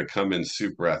teams that's going to come in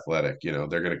super athletic. They're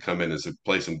going to come in and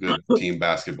play some good team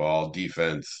basketball,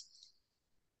 defense.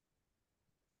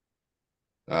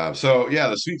 So yeah,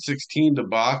 the Sweet 16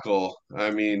 debacle.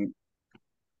 I mean,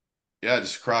 yeah,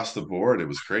 just across the board, it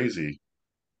was crazy.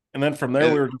 And then from there, we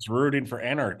And were just rooting for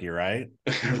anarchy, right?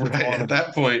 We just right at wanted.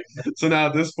 that point, so now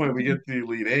at this point, we get to the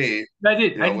Elite Eight. I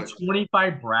did. You I know, did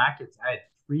 25 brackets. I had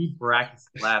 3 brackets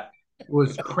left. It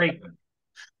was Creighton.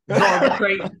 It's all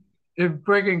Creighton. It's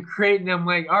friggin' Creighton. I'm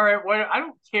like, all right, what? I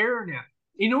don't care now.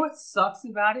 You know what sucks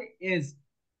about it is,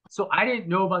 so I didn't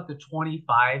know about the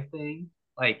 25 thing.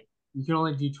 Like, you can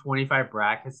only do 25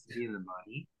 brackets to be in the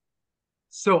money.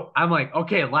 So I'm like,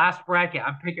 okay, last bracket,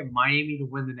 I'm picking Miami to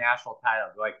win the national title.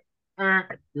 They're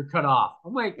like, you're cut off.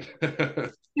 I'm like,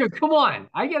 dude, come on.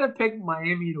 I gotta pick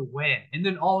Miami to win. And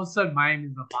then all of a sudden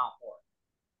Miami's in the Final Four.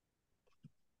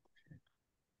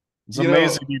 It's you know,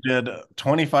 amazing you did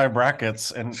 25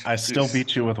 brackets and I still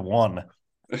beat you with one.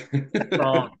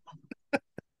 Wrong.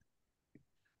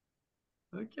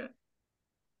 Okay.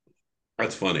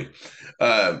 That's funny.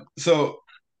 So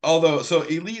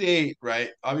Elite Eight, right?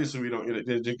 Obviously, we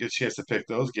didn't get a chance to pick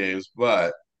those games,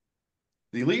 but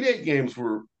the Elite Eight games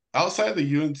were outside the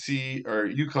UNC or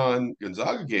UConn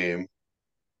Gonzaga game.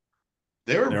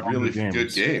 They were They're all really good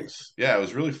good games. games. Yeah, it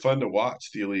was really fun to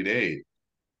watch the Elite Eight.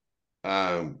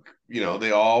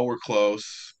 They all were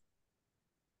close.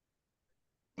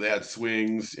 They had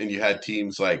swings, and you had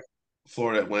teams like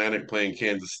Florida Atlantic playing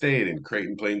Kansas State and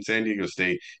Creighton playing San Diego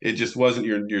State. It just wasn't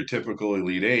your typical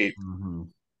Elite Eight. Mm-hmm.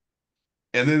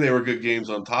 And then they were good games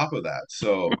on top of that.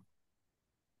 So,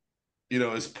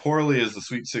 as poorly as the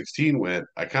Sweet 16 went,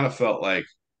 I kind of felt like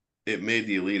it made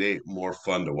the Elite Eight more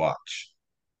fun to watch.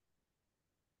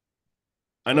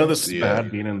 I know So this is bad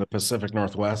being in the Pacific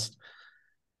Northwest,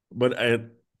 but it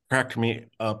cracked me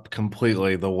up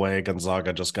completely the way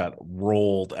Gonzaga just got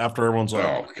rolled after everyone's like,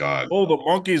 oh God. oh, the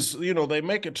Monkeys, they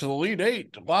make it to the Elite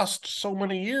Eight, lost so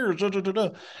many years. Da, da, da, da.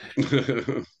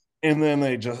 And then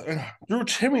they just, Drew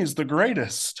Timmy's the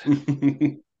greatest.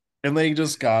 And they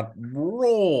just got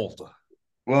rolled.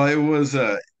 Well, it was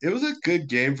a good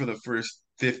game for the first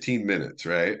 15 minutes,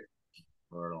 right?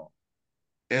 Brutal.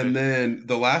 And then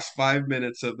the last 5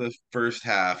 minutes of the first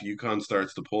half, UConn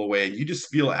starts to pull away, and you just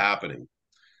feel it happening.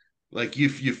 Like you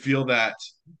feel that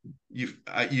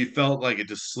you felt like it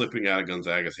just slipping out of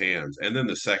Gonzaga's hands, and then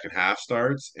the second half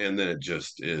starts, and then it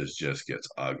just gets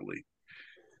ugly.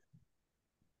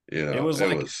 It was It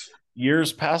like was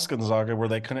years past Gonzaga where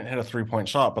they couldn't hit a 3-point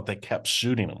shot, but they kept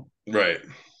shooting them. right.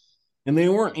 And they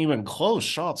weren't even close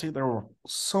shots either. There were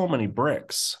so many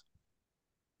bricks.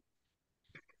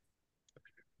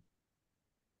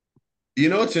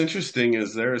 What's interesting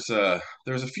is there's a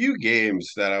few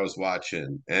games that I was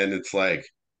watching, and it's like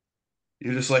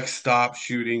you're just like stop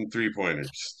shooting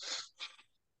 3-pointers.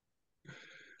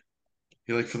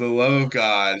 You're like, for the love of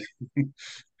God,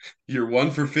 you're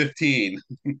 1 for 15.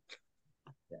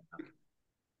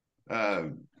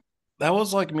 Um, That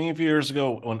was like me a few years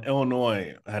ago when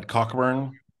Illinois had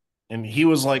Cockburn, and he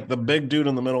was like the big dude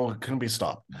in the middle who couldn't be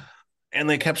stopped. And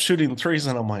they kept shooting threes,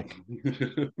 and I'm like,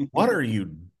 what are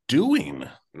you doing?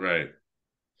 right.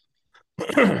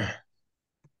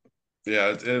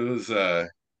 Yeah, it was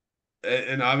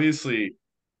and obviously,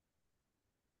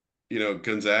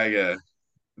 Gonzaga,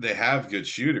 they have good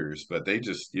shooters, but they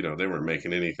just, they weren't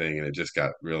making anything, and it just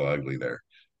got real ugly there.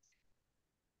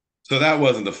 So that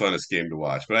wasn't the funnest game to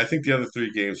watch, but I think the other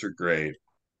three games were great.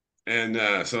 And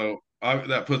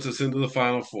that puts us into the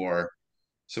Final Four.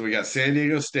 So we got San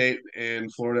Diego State and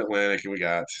Florida Atlantic, and we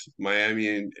got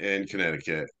Miami and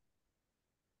Connecticut.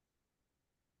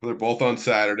 They're both on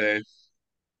Saturday.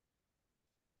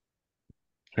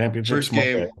 Championships First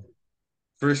Monday. game,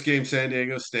 first game, San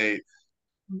Diego State,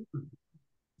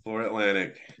 Florida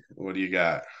Atlantic. What do you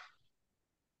got?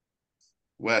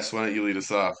 Wes, why don't you lead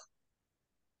us off?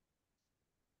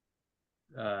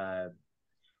 Uh,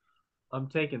 I'm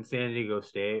taking San Diego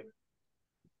State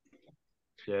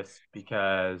just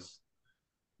because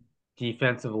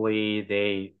defensively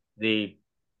they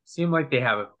seem like they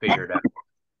have it figured out.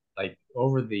 Like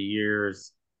over the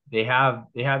years, they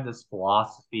had this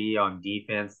philosophy on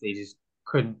defense. They just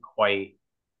couldn't quite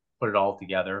put it all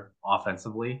together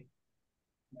offensively.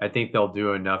 I think they'll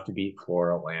do enough to beat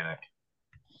Florida Atlantic.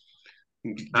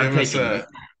 I'm Give us taking a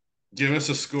give us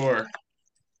a score.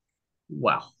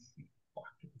 well,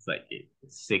 it's like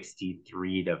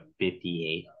 63 to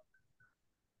 58.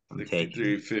 I'm taking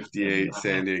 63-58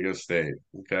 San Diego State.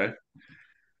 Okay.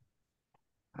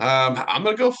 I'm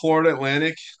gonna go Florida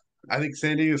Atlantic. I think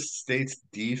San Diego State's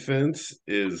defense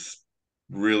is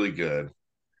really good,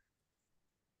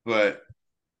 but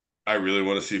I really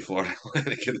want to see Florida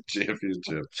Atlantic in the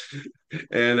championship.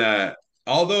 And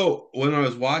although when I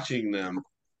was watching them,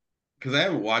 because I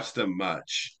haven't watched them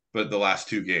much, but the last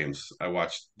two games, I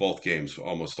watched both games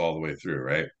almost all the way through,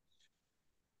 right?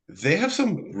 They have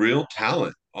some real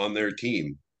talent on their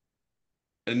team.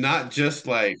 And not just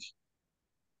like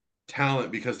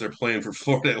talent because they're playing for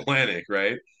Florida Atlantic,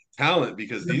 right? Talent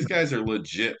because these guys are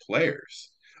legit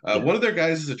players. Yeah. One of their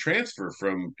guys is a transfer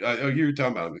from, you were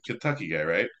talking about the Kentucky guy,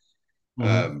 right?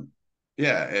 Mm-hmm.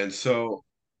 Yeah. And so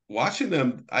watching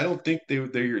them, I don't think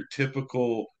they're your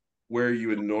typical where you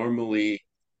would normally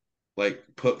like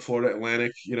put Florida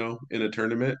Atlantic, in a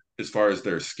tournament as far as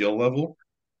their skill level.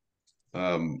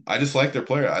 I just like their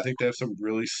player. I think they have some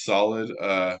really solid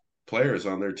players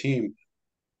on their team,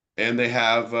 and they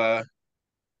have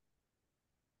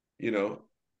you know,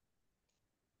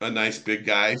 a nice big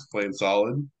guy playing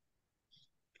solid.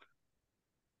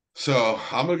 So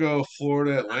I'm gonna go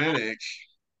Florida Atlantic,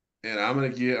 and I'm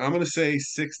gonna say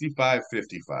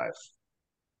 65-55.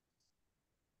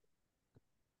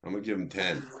 I'm gonna give them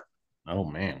 10. Oh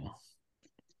man.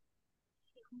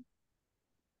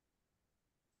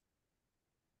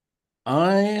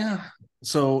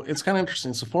 So it's kind of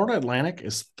interesting. So Florida Atlantic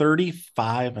is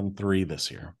 35-3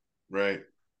 this year. Right.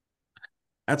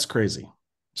 That's crazy.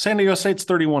 San Diego State's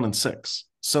 31-6.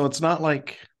 So it's not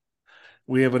like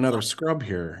we have another scrub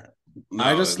here.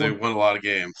 No, they won a lot of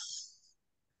games.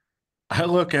 I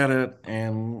look at it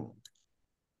and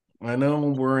I know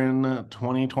we're in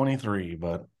 2023,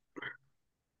 but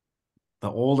the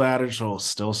old adage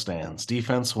still stands.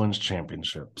 Defense wins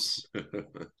championships.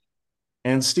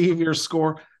 And Steve, your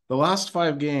score, the last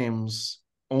 5 games,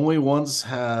 only once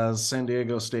has San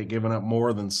Diego State given up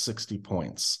more than 60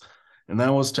 points. And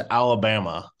that was to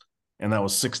Alabama, and that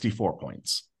was 64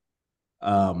 points.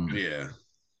 Yeah.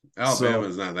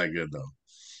 Alabama's not that good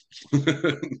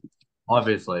though.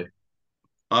 Obviously.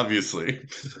 Obviously.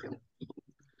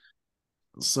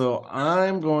 So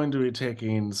I'm going to be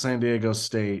taking San Diego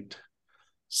State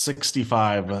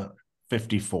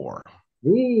 65-54.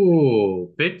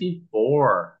 Ooh,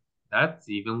 54. That's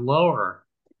even lower.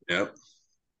 Yep.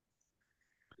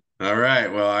 All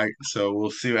right. Well, so we'll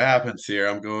see what happens here.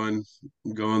 I'm going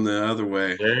the other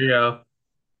way. There you go.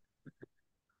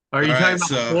 Are All you talking right. about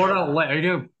So Florida? Are you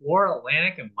doing Florida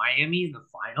Atlantic and Miami in the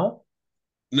final?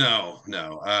 no,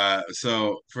 no.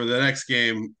 So for the next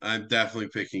game, I'm definitely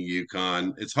picking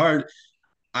UConn. It's hard.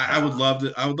 I would love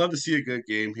to see a good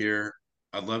game here.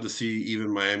 I'd love to see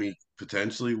even Miami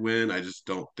potentially win. I just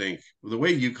don't think the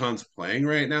way UConn's playing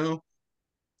right now,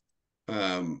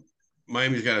 um,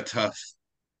 Miami's got a tough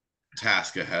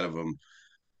task ahead of them.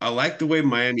 I like the way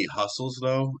Miami hustles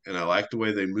though, and I like the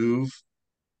way they move.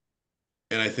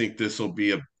 And I think this will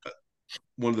be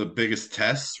one of the biggest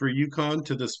tests for UConn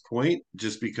to this point,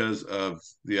 just because of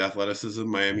the athleticism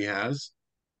Miami has.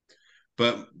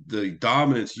 But the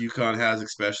dominance UConn has,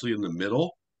 especially in the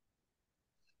middle,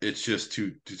 it's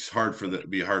hard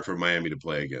be hard for Miami to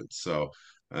play against. So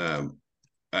um,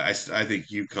 I think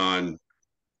UConn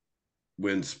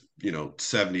wins,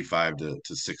 75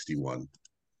 to 61.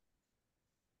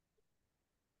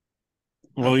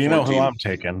 Well, you know who 14. I'm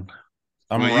taking.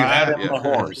 I'm Well, you riding have, yeah. the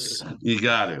horse. You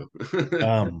got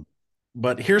to.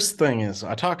 But here's the thing is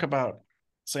I talk about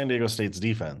San Diego State's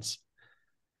defense.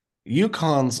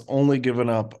 UConn's only given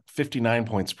up 59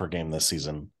 points per game this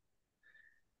season,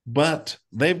 but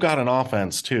they've got an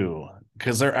offense too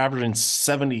because they're averaging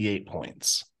 78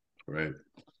 points. Right.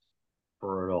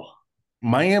 Brutal.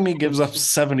 Miami gives up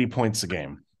 70 points a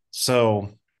game.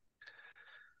 So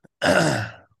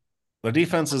the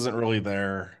defense isn't really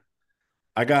there.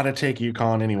 I got to take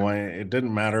UConn anyway. It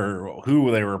didn't matter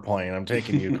who they were playing. I'm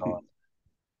taking UConn.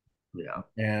 Yeah.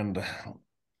 And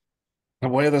the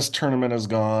way this tournament has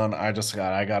gone, I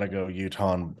got to go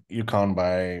UConn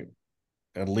by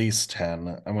at least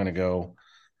 10. I'm going to go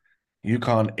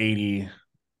UConn 80,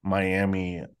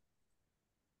 Miami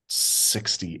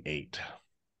 68.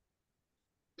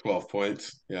 12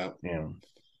 points. Yeah. Yeah.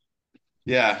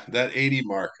 Yeah, that 80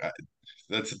 mark,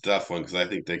 that's a tough one because I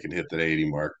think they can hit that 80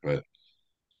 mark, but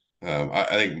I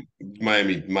think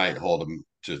Miami might hold them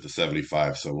to the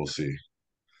 75, so we'll see.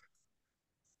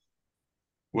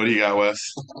 What do you got,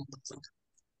 Wes?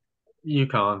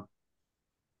 UConn.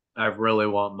 I really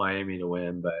want Miami to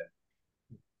win, but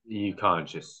UConn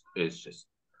just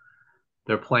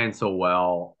they're playing so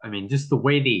well. I mean, just the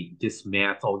way they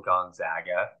dismantled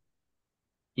Gonzaga,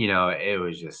 it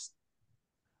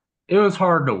was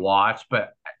hard to watch,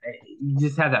 but you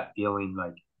just had that feeling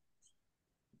like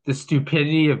the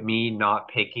stupidity of me not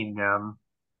picking them.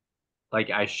 Like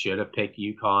I should have picked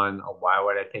UConn. Why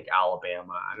would I pick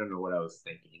Alabama? I don't know what I was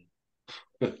thinking.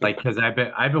 Like because I've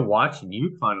been watching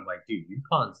UConn. I'm like, dude,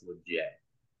 UConn's legit.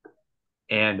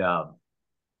 And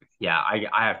yeah,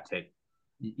 I have to,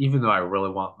 even though I really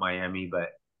want Miami, but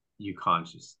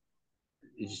UConn's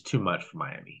it's just too much for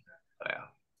Miami. So, yeah.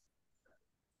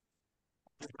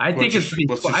 I think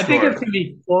What's your I think it's score? gonna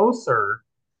be closer.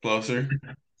 Closer?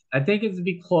 I think it's gonna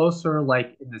be closer,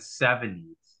 like in the 70s.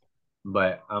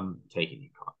 But I'm taking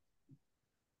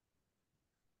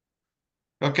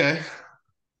UConn. Okay.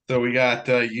 So we got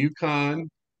UConn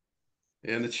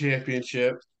in the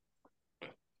championship,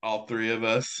 all three of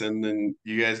us, and then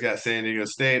you guys got San Diego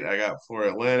State. I got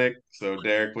Florida Atlantic. So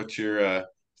Derek, what's your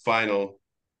final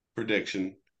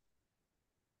prediction?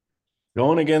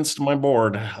 Going against my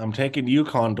board, I'm taking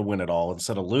UConn to win it all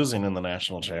instead of losing in the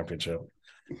national championship.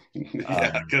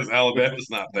 Yeah, because Alabama's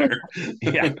not there.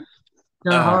 Yeah.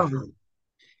 Harvard.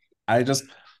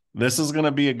 This is going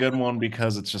to be a good one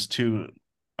because it's just too,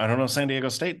 I don't know, San Diego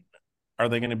State, are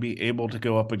they going to be able to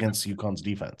go up against UConn's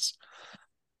defense?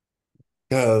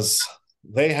 Because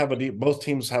both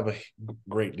teams have a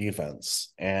great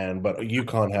defense, but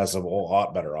UConn has a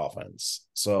lot better offense.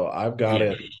 So I've got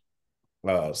it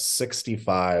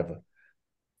 65-55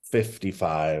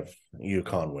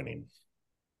 UConn winning.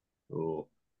 Ooh.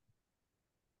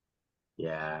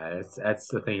 Yeah, that's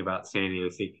the thing about San Diego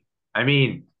State. I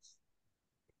mean,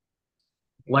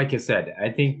 like I said, I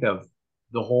think the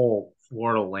whole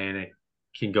Florida Atlantic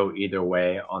can go either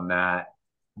way on that.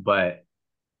 But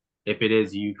if it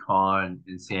is UConn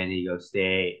and San Diego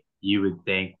State, you would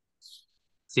think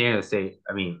San Diego State.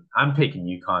 I mean, I'm picking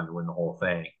UConn to win the whole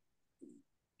thing.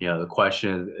 The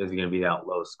question is going to be that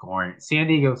low scoring. San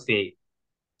Diego State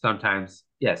sometimes,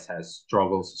 yes, has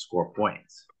struggles to score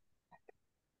points.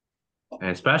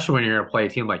 And especially when you're going to play a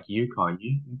team like UConn,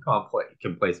 UConn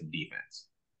can play some defense.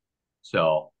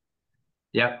 So,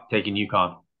 yep, taking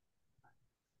UConn.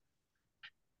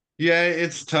 Yeah,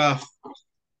 it's tough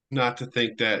not to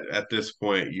think that at this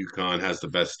point UConn has the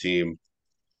best team,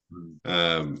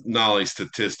 not only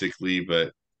statistically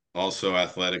but also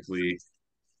athletically.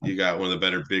 You got one of the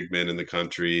better big men in the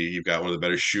country. You've got one of the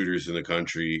better shooters in the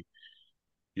country.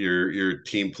 Your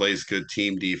team plays good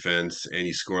team defense, and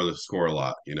you score a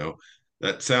lot.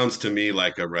 That sounds to me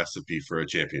like a recipe for a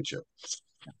championship.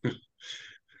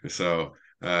 So,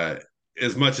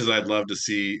 as much as I'd love to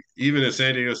see, even if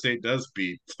San Diego State does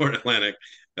beat Florida Atlantic,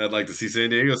 I'd like to see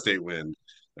San Diego State win.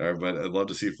 But I'd love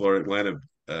to see Florida Atlantic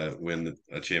win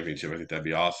a championship. I think that'd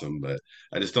be awesome. But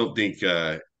I just don't think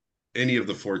any of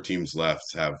the four teams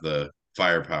left have the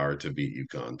firepower to beat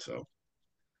UConn.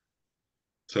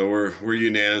 So we're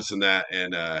unanimous in that,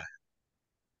 and I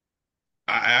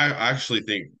actually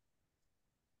think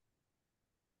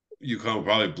UConn will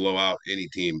probably blow out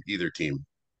either team.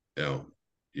 You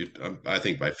know, I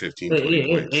think by 15, 20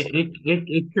 points.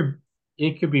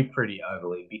 It could be pretty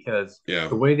ugly because Yeah,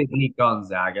 the way they beat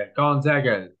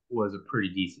Gonzaga was a pretty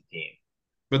decent team.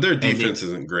 but their And defense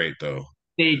isn't great though.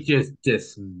 they just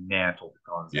dismantled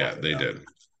Yeah, Gonzaga. they did.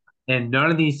 And none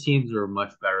of these teams are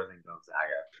much better than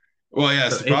Gonzaga. Well,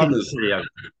 yes, So the it problem is is pretty ugly.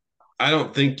 I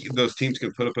don't think those teams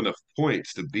can put up enough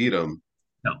points to beat them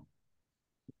No,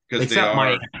 because they except are.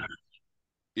 Miami.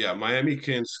 Yeah, Miami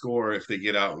can score if they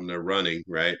get out and they're running,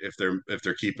 right? If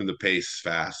they're keeping the pace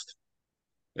fast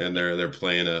and they're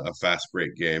playing a fast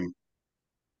break game.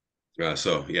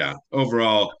 So yeah,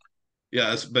 overall,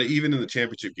 yeah. But even in the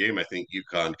championship game, I think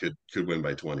UConn could win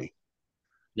by 20,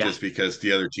 Yeah. just because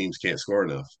the other teams can't score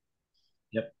enough.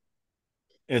 Yep.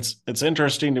 It's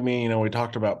interesting to me, we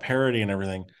talked about parity and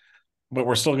everything, but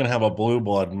we're still going to have a blue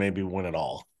blood maybe win it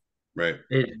all. Right.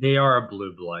 They are a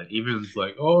blue blood. Even it's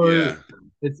like, oh, Yeah.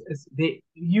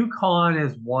 UConn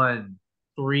has won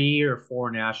 3 or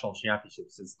 4 national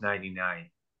championships since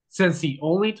 '99. Since the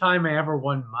only time I ever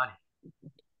won money,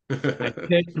 I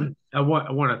won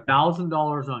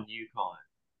 $1,000 on UConn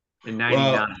in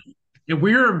 '99, Well, and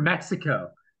we were in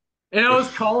Mexico. And I was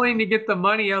calling to get the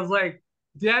money. I was like,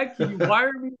 Dad, can you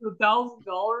wire me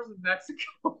 $1,000 in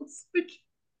Mexico? It's like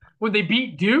when they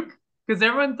beat Duke, because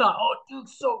everyone thought, oh,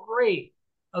 Duke's so great.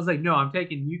 I was like, no, I'm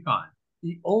taking UConn.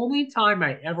 The only time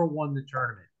I ever won the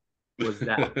tournament was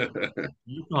that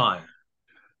UConn.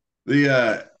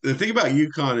 The thing about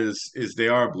UConn is they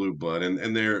are blue blood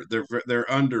and they're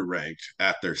underranked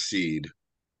at their seed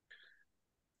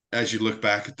as you look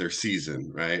back at their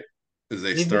season, right? As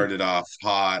they They've been, started off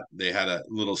hot, they had a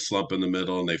little slump in the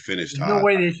middle and they finished there's no hot.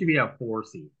 way they should be a 4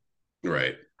 seed.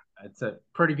 Right. It's a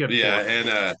pretty good Yeah, 4 seed.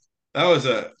 and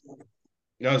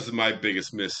that was my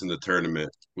biggest miss in the tournament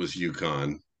was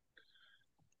UConn.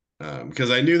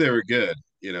 Because I knew they were good,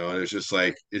 and it's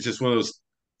just one of those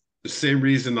the same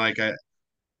reason like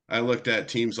I looked at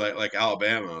teams like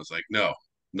Alabama. I was like, no,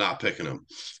 not picking them.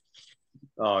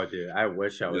 Oh, dude, I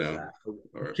wish I You was know, that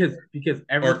or because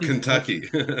or Kentucky.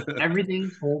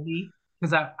 everything told me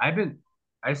because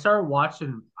I started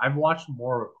watching. I've watched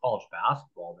more college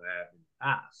basketball than I have in the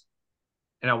past,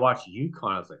 and I watched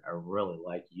UConn. I was like, I really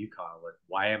like UConn. Like,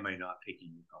 why am I not picking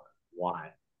UConn?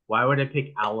 Why? Why would I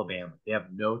pick Alabama? They have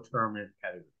no tournament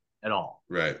pedigree at all.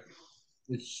 Right.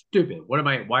 It's stupid. Why am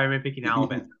I picking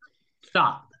Alabama?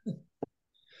 Stop.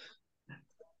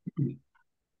 You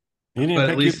didn't But at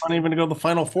pick least UConn even to go to the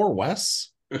Final Four, Wes.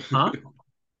 Huh?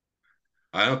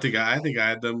 I don't think I think I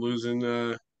had them losing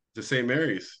to St.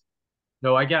 Mary's.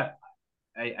 No, I picked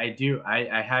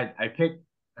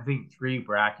I think 3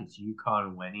 brackets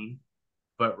UConn winning,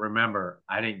 but remember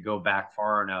I didn't go back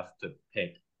far enough to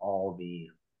pick all the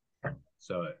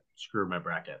so it screwed my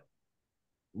bracket.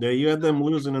 Yeah, you had them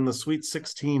losing in the Sweet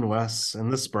 16, Wes,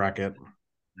 in this bracket.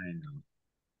 I know.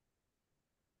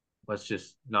 Let's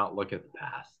just not look at the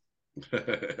past.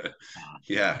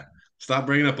 Yeah. Stop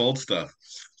bringing up old stuff.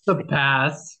 The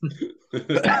past.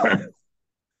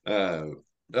 uh,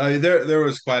 there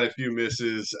was quite a few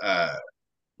misses.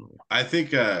 I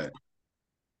think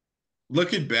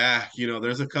looking back,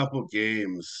 there's a couple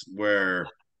games where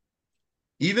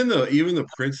even the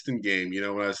Princeton game, when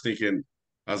I was thinking,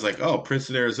 I was like, oh,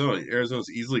 Princeton, Arizona's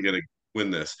easily going to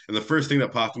win this. And the first thing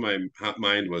that popped in my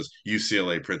mind was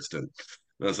UCLA Princeton.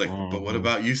 And I was like, but what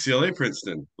about UCLA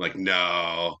Princeton? Like,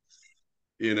 no,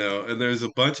 and there's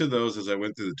a bunch of those as I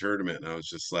went through the tournament. And I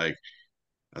was like,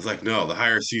 no, the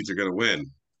higher seeds are going to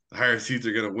win. The higher seeds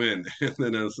are going to win. And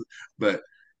then but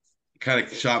kind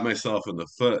of shot myself in the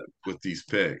foot with these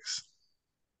picks.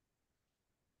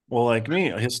 Well, like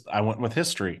me, I went with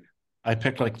history. I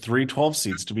picked like 3 12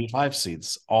 seeds to be 5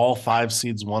 seeds. All 5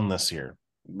 seeds won this year.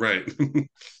 Right.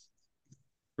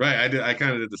 Right. I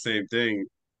kind of did the same thing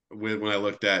when I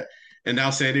looked at, and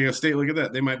now San Diego State, look at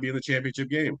that. They might be in the championship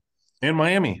game. And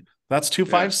Miami. That's two Yeah.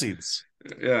 5 seeds.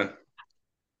 Yeah.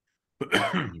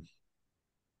 Yeah,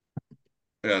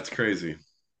 it's crazy.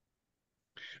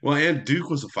 Well, and Duke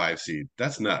was a 5 seed.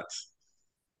 That's nuts.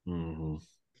 Mm-hmm.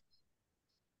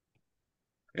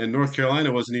 And North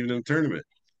Carolina wasn't even in the tournament.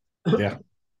 Yeah.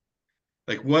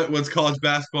 Like what's college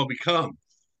basketball become?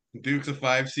 Duke's a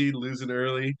 5 seed, losing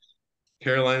early.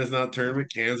 Carolina's not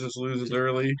tournament. Kansas loses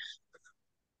early.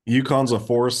 UConn's a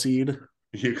 4 seed.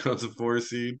 UConn's a 4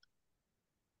 seed.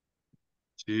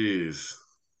 Jeez.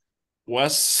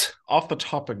 Wes, off the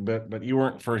topic bit, but you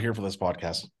weren't here for this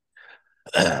podcast.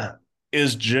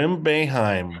 Is Jim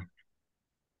Boeheim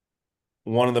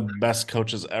one of the best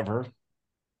coaches ever?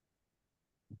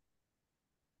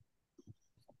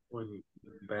 One of the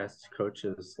best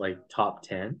coaches, like top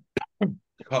 10.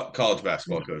 College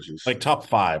basketball coaches. Like top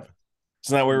 5.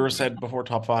 Isn't that what we were said before,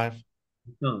 top 5?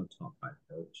 He's not a top 5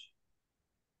 coach.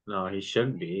 No, he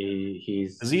shouldn't be.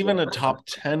 He's Is he even a top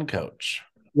 10 coach?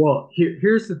 Well,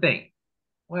 here's the thing.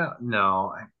 Well,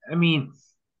 no, I mean,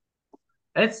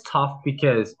 it's tough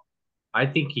because I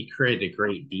think he created a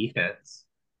great defense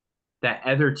that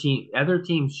other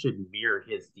teams should mirror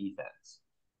his defense.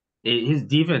 His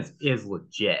defense is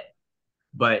legit,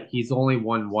 but he's only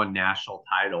won one national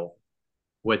title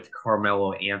with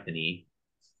Carmelo Anthony,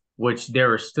 which they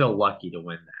were still lucky to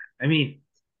win that. I mean,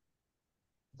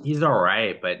 he's all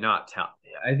right, but not top.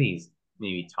 I think he's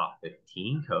maybe top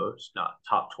 15 coach, not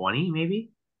top 20,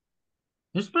 maybe.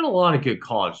 There's been a lot of good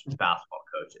college basketball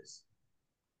coaches.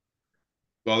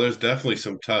 Well, there's definitely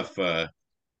some tough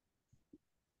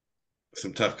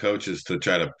coaches to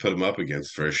try to put them up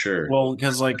against for sure. Well,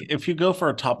 because like if you go for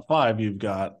a top 5, you've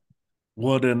got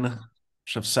Wooden,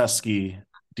 Krzyzewski,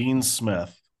 Dean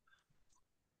Smith.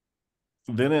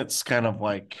 Then it's kind of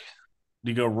like,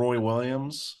 do you go Roy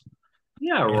Williams?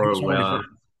 Yeah, Roy Williams.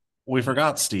 We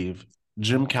forgot Steve.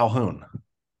 Jim Calhoun.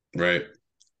 Right.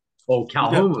 Oh,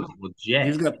 Calhoun was legit.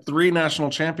 He's got 3 national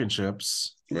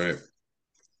championships. Right.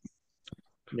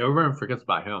 Everyone forgets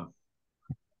about him.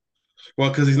 Well,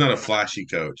 because he's not a flashy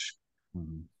coach.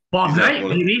 Bob He's not Knight,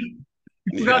 one of, baby. You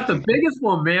yeah. forgot the biggest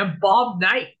one, man. Bob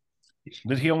Knight.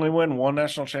 Did he only win one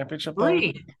national championship though?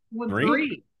 Three. Won Three?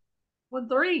 three. Won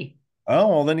three. Oh,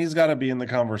 well, then he's got to be in the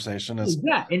conversation as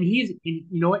Yeah, and you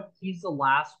know what? He's the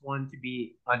last one to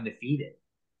be undefeated.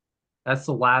 That's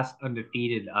the last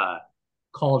undefeated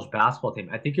college basketball team.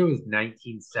 I think it was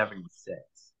 1976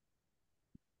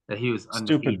 that he was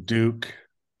stupid undefeated. Duke.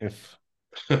 If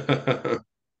they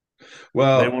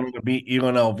Well, wanted to beat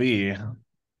UNLV,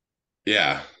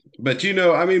 yeah, but you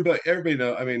know, I mean, but everybody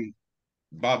know. I mean,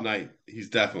 Bob Knight, he's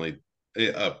definitely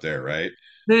up there, right?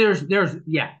 There's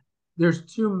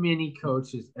too many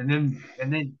coaches, and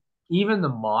then even the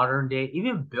modern day,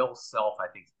 even Bill Self, I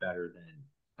think is better than.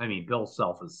 I mean, Bill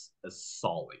Self is a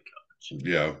solid coach.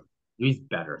 Yeah. He's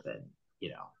better than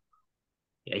yeah.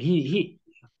 He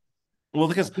well,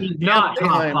 because he's you have not top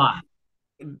Boeheim, five.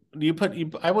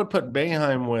 I would put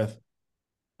Boeheim with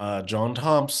John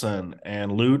Thompson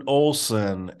and Lute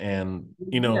Olson, and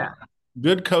Yeah,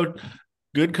 good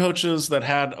coaches that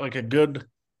had like a good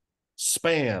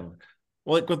span.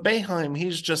 Well, like with Boeheim,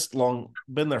 he's just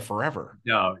been there forever,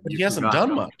 no, but you he hasn't forgot.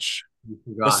 done much You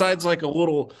forgot. besides like the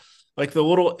little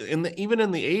even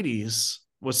in the 80s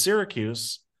with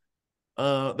Syracuse.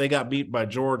 They got beat by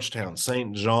Georgetown, St.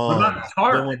 What about John's,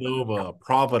 Tark? Villanova,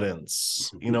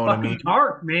 Providence. You know what I Fucking mean?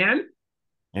 Tark, man.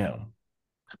 Yeah.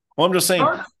 Well, I'm just saying,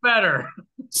 Tark's better.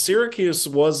 Syracuse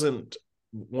wasn't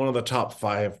one of the top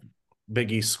 5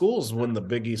 Big East schools when the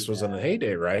Big East was in the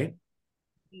heyday, right?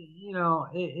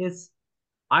 It's.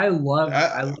 I love.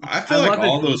 I love. I I feel like love the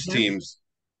all defense.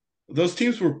 those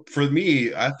teams were for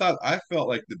me. I felt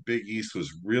like the Big East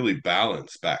was really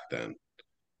balanced back then.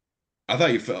 I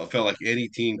thought you felt like any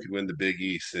team could win the Big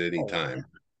East at any Oh, time.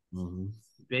 Mm-hmm.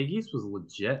 Big East was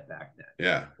legit back then.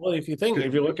 Yeah. Well, if you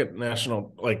look at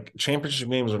national like championship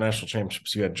games or national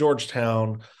championships, you had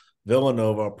Georgetown,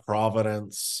 Villanova,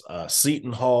 Providence,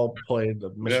 Seton Hall played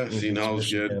the Yeah, Seton against Hall's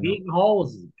good. Michigan. Seton Hall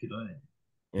was good.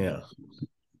 Yeah.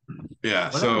 Yeah.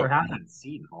 Whatever So, happened to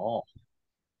Seton Hall?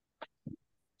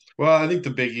 well, I think the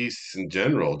Big East in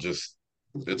general just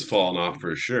it's fallen off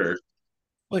for sure.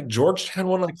 Like Georgetown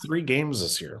won like 3 games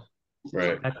this year.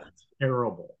 Right. That's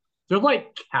terrible. They're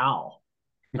like Cal.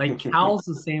 Like Cal's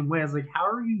the same way. I was like, how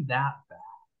are you that bad?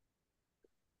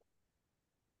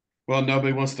 Well,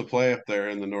 nobody wants to play up there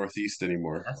in the Northeast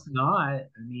anymore. That's not. I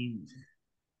mean,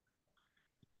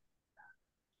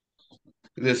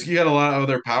 This you got a lot of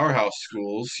other powerhouse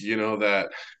schools, you know, that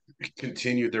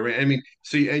continued their. I mean,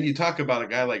 so and you talk about a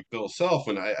guy like Bill Self,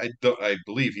 and I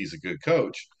believe he's a good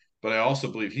coach, but I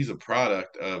also believe he's a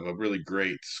product of a really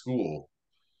great school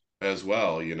as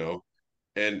well, you know.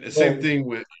 And the same Well, thing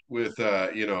with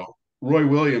Roy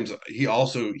Williams. He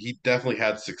definitely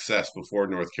had success before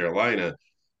North Carolina,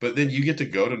 but then you get to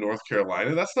go to North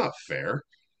Carolina. That's not fair.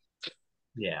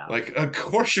 yeah, Like, of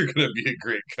course you're going to be a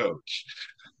great coach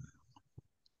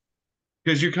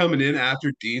because you're coming in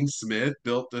after Dean Smith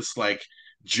built this like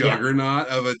yeah. juggernaut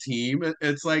of a team.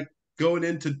 It's like going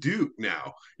into Duke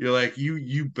now. You're like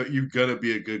but you're gonna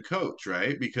be a good coach,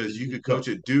 right? Because you could coach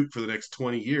at Duke for the next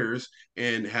 20 years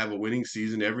and have a winning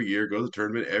season every year, go to the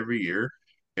tournament every year,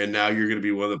 and now you're gonna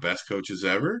be one of the best coaches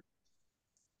ever.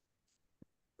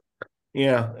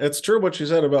 yeah, it's true what you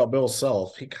said about Bill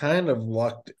Self. He kind of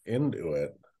lucked into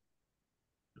it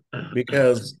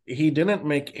because he didn't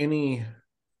make any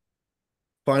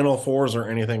Final Fours or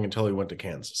anything until he went to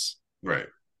Kansas. Right.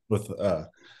 With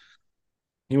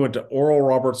he went to Oral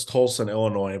Roberts, Tulsa,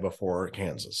 Illinois before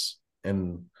Kansas,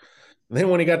 and then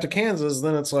when he got to Kansas,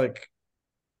 then it's like,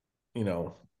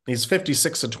 he's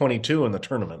 56-22 in the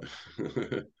tournament.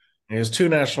 He has 2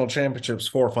 national championships,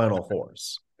 4 Final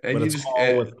Fours, and but you it's just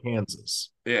all with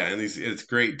Kansas. yeah, and it's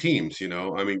great teams, you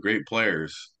know. I mean, great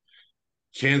players.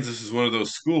 Kansas is one of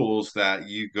those schools that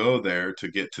you go there to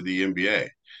get to the NBA,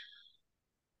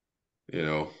 you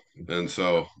know. And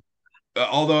so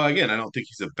although again, I don't think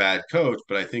he's a bad coach,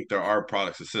 but I think there are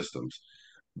products of systems.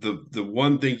 The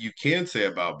one thing you can say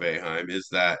about Boeheim is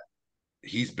that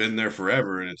he's been there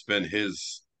forever, and it's been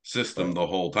his system Right. the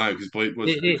whole time. He's played was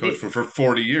It, the it, coach it, for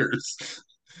 40 years.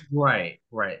 right,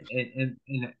 and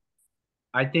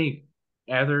I think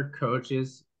other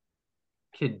coaches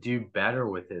could do better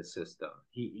with his system.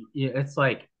 It's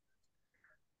like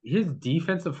his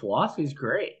defensive philosophy is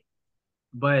great,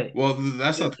 but Well,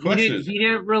 that's not the question. Is he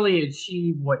didn't really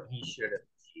achieve what he should have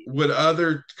achieved. would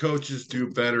other coaches do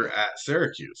better at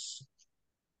Syracuse?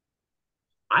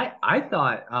 I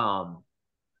thought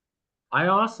I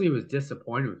honestly was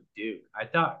disappointed with Duke. I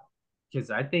thought because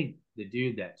I think the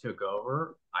dude that took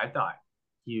over, I thought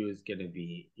he was going to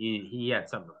be. He had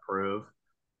something to prove,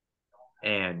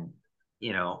 and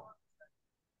you know,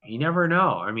 you never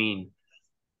know. I mean,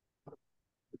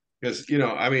 because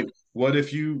I mean, what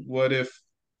if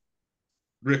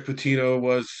Rick Pitino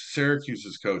was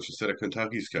Syracuse's coach instead of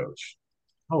Kentucky's coach?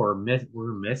 oh,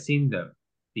 we're missing the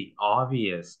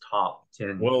obvious top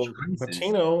 10 Well, choices.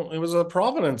 Pitino, it was a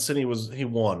Providence, and he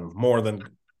won more than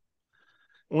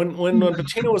when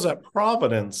Pitino was at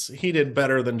Providence, he did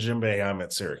better than Jim Boeheim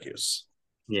at Syracuse.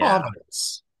 Yeah,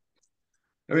 Providence.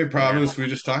 I mean, yeah. Providence, we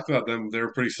just talked about them. They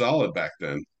were pretty solid back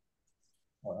then.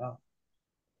 Wow.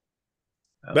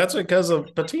 That's because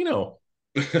of Pitino.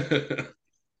 Did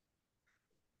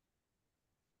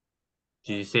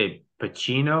you say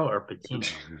Pacino or Patino?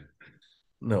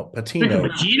 No, Pitino.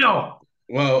 Pacino.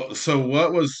 Well, so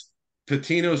what was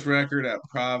Pitino's record at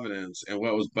Providence and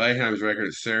what was Boeheim's record at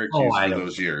Oh, Syracuse I for don't.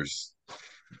 those years?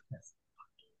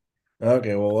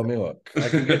 Okay, well, let me look. I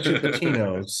can get you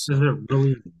Pitino's. Is it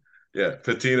really? Yeah,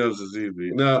 Patino's is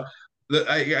easy. No,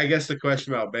 I guess the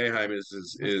question about Boeheim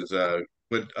is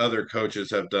would other coaches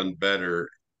have done better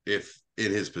if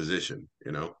in his position?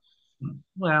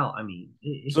 Well, I mean,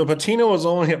 So Pitino was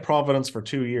only at Providence for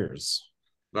 2 years,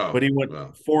 Oh, but he went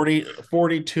well,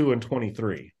 42 and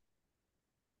 23.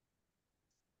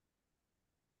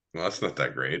 well, that's not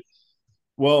that great.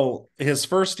 Well, his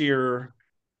first year,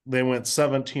 they went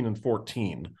 17 and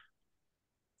 14.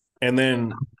 And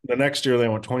then the next year, they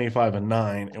went 25 and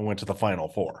 9 and went to the Final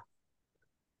Four.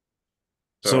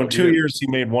 So in 2 years, he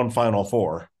made one Final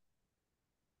Four.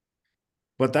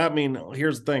 But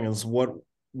here's the thing: is what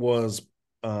was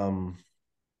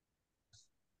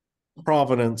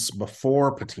Providence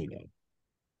before Pitino,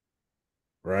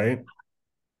 right?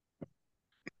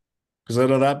 Because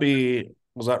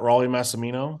was that Raleigh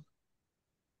Massimino?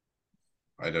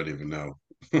 I don't even know.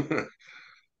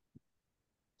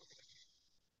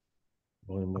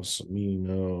 Raleigh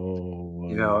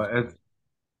Massimino.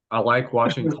 I like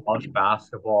watching college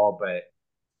basketball, but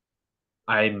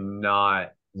I'm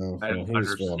not. No, I don't he's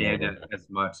understand it as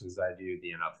much as I do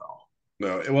the NFL.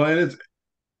 No, well, and it's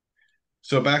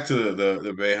so back to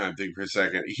the Boeheim thing for a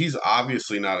second. He's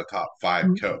obviously not a top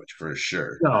 5 coach for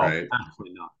sure, No, right?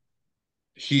 absolutely not.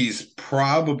 He's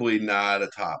probably not a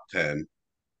top 10,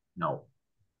 No.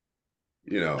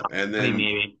 and I then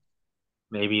mean,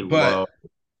 maybe but low.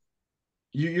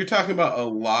 you're talking about a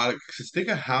lot of because think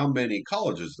of how many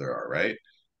colleges there are, right?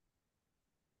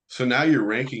 So now you're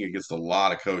ranking against a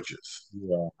lot of coaches.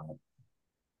 Yeah.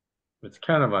 It's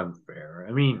kind of unfair.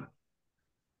 I mean,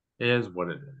 it is what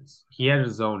it is. He had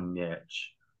his own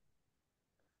niche,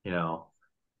 you know.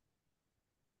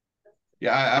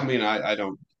 Yeah, I mean, I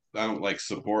don't like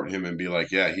support him and be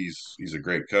like, yeah, he's a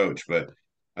great coach, but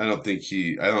I don't think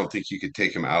you could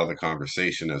take him out of the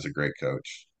conversation as a great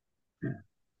coach.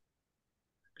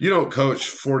 You don't coach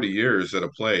 40 years at a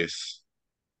place,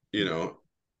 you know,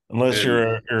 Unless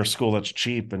and you're a school that's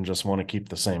cheap and just want to keep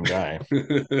the same guy,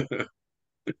 and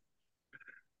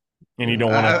you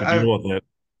don't want to have to I, deal with it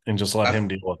and just let I him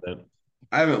deal with it.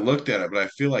 I haven't looked at it, but I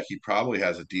feel like he probably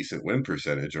has a decent win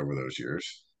percentage over those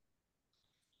years.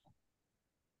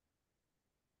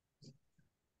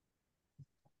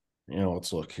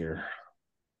 Let's look here.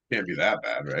 Can't be that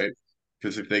bad, right?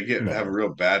 Because if they have a No, real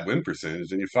bad win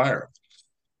percentage, then you fire him.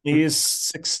 he's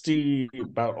 60,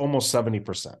 about almost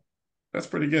 70%. That's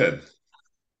pretty good.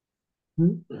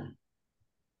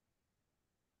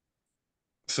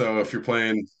 So if you're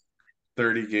playing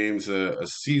 30 games a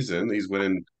season, he's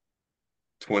winning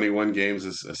 21 games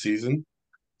a season.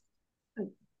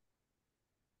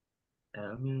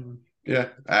 I mean, Yeah,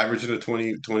 averaging a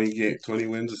 20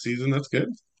 wins a season. That's good.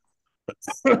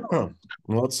 Well,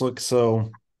 let's look.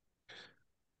 So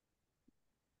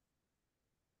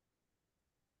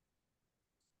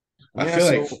I yeah, feel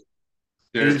like so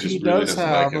Derek he just really does doesn't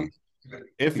like have. him.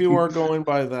 If you are going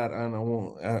by that, I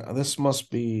know this must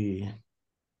be.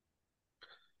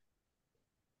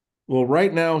 Well,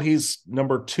 right now he's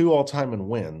number 2 all time in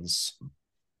wins.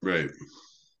 Right.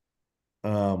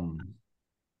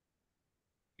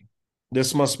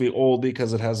 This must be old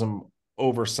because it has him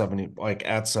over 70, like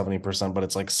at 70%, but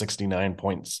it's like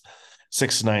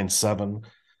 69.697.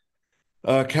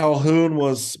 Calhoun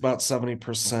was about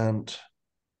 70%.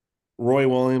 Roy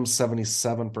Williams,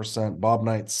 77%. Bob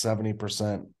Knight,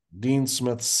 70%. Dean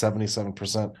Smith,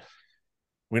 77%.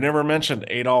 We never mentioned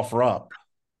Adolph Rupp,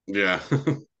 Yeah.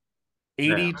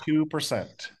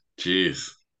 82%.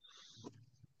 Jeez.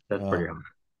 that's pretty high.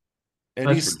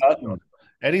 Eddie That's pretty Sutton.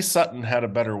 Eddie Sutton had a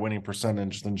better winning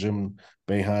percentage than Jim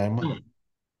Boeheim.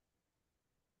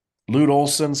 Lute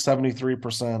Olson,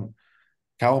 73%.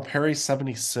 Calipari,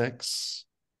 76.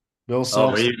 Bill Oh,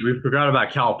 Self, we forgot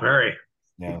about Calipari.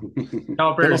 yeah. Bill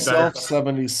Calipari's better. Self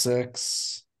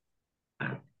 76.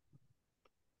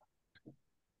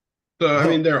 So I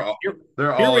mean, Oh, here,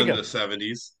 they're here all we in go. the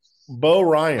 70s. Bo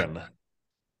Ryan.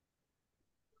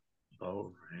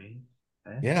 Oh, right.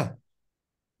 Yeah.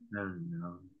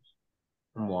 No.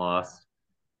 I'm lost.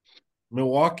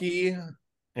 Milwaukee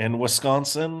and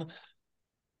Wisconsin.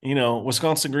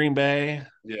 Wisconsin Green Bay.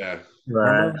 Yeah.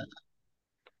 Right. Remember?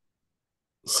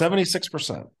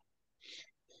 76%.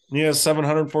 He has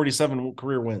 747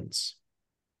 career wins.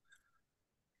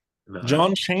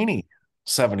 John Chaney,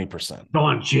 70%.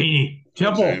 Don Cheney.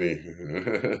 John Temple.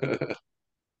 Chaney.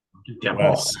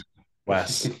 Temple.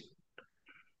 Wes. What?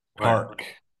 Park.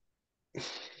 I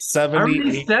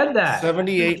already 78. said that.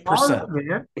 78%.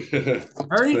 Man. I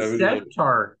already said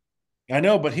Tark. I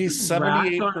know, but he's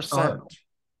Rats on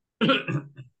 78%.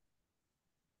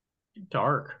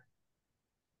 Dark.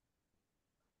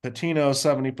 Patino,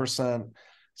 70%.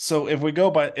 So if we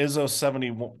go by Izzo,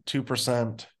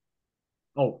 72%.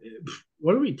 Oh,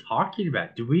 what are we talking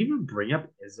about? Did we even bring up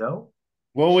Izzo?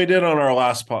 Well, we did on our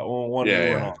last pot. Well, one we Yeah,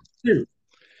 went yeah. on. Dude.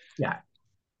 Yeah.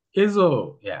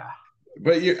 Izzo. Yeah.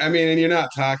 But and you're not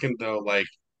talking though like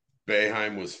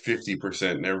Boeheim was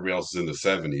 50% and everybody else is in the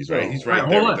 70s, right? He's All right right,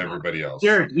 there hold with on. everybody else.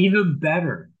 Derek, even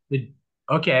better.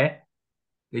 Okay.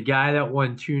 The guy that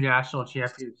won 2 national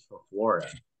championships for Florida.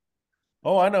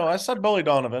 Oh, I know. I said Billy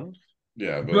Donovan.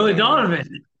 Yeah, Billy Donovan.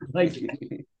 Like,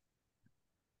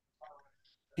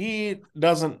 He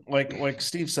doesn't like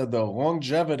Steve said though,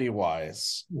 longevity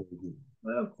wise.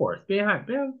 well, of course, behind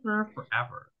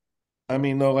forever. I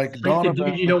mean, though, like It's like the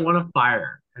dude you Donovan. don't want to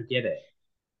fire. I get it.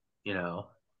 Yeah,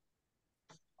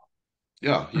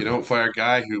 you don't fire a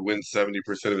guy who wins 70%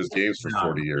 of his games for No,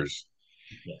 40 years.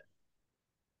 you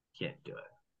can't do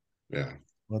it. Yeah.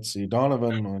 Let's see,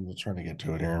 Donovan. I'm trying to get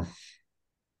to it here.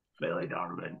 Billy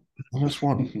Donovan. I just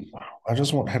want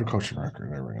head coaching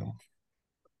record. There we go.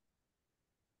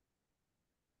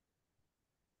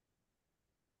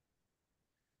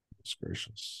 Goodness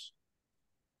gracious.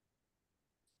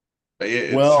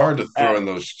 It's hard to throw in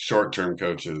those short-term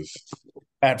coaches.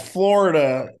 At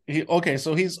Florida,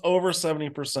 so he's over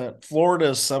 70%. Florida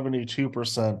is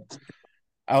 72%.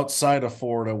 Outside of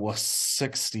Florida was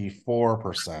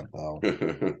 64%, though.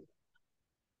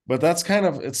 But that's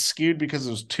it's skewed because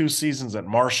it was 2 seasons at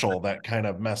Marshall that kind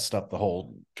of messed up the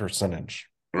whole percentage.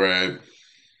 Right.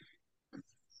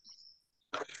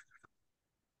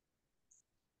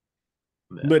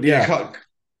 But yeah.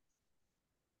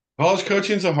 College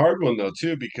coaching is a hard one though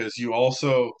too, because you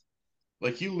also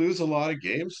you lose a lot of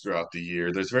games throughout the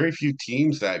year. There's very few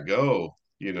teams that go,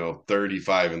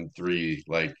 35-3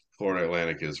 like Florida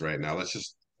Atlantic is right now.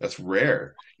 That's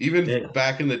rare. Even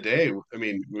back in the day, I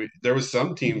mean, there was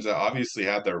some teams that obviously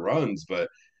had their runs, but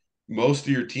most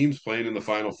of your teams playing in the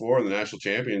Final Four and the national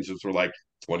championships were like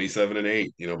 27-8,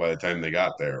 by the time they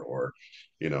got there, or,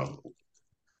 you know,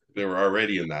 they were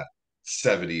already in that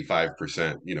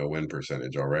 75%, win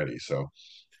percentage already. So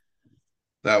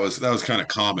that was kind of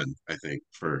common, I think,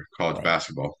 for college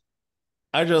basketball.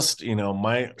 I just,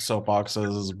 my soapbox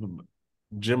is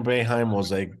Jim Boeheim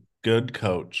was a good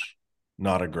coach,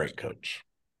 not a great coach.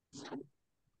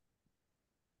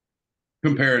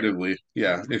 Comparatively,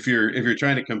 yeah. If you're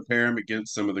trying to compare him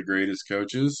against some of the greatest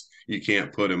coaches, you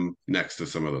can't put him next to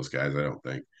some of those guys, I don't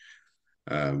think.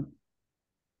 I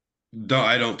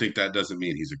don't think that doesn't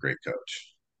mean he's a great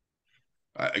coach.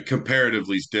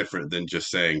 Comparatively is different than just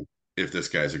saying if this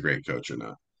guy's a great coach or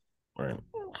not. Right.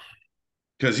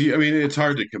 Because it's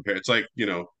hard to compare. It's like,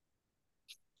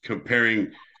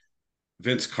 comparing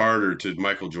Vince Carter to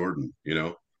Michael Jordan,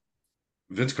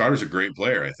 Vince Carter's a great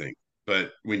player, I think.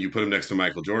 But when you put him next to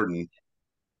Michael Jordan,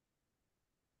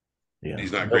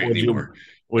 he's not great anymore.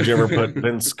 Would you ever put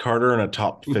Vince Carter in a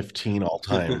top 15 all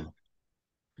time?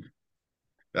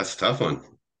 That's a tough one.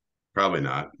 Probably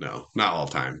not. No, not all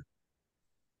time.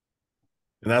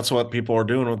 And that's what people are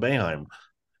doing with Boeheim.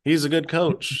 He's a good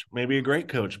coach, maybe a great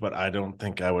coach, but I don't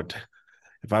think I would.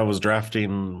 If I was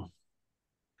drafting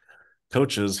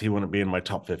coaches, he wouldn't be in my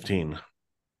top 15.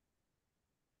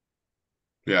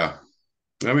 Yeah.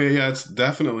 Yeah, it's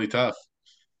definitely tough.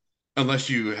 Unless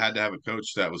you had to have a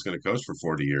coach that was going to coach for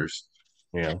 40 years.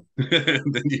 Yeah.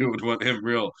 Then you would want him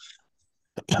real.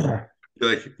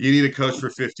 Like, you need a coach for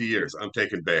 50 years. I'm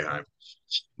taking Boeheim.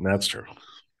 That's true.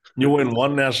 You win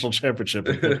one national championship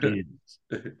in 50 years.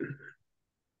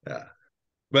 Yeah.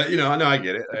 But, no, I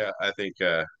get it. I think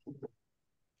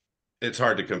it's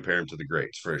hard to compare him to the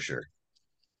greats for sure.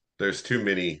 There's too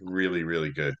many really,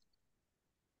 really good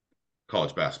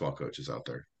college basketball coaches out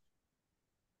there.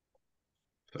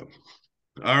 So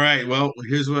All right. Well,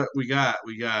 here's what we got.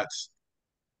 We got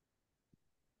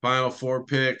Final Four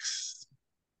picks.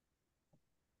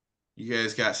 You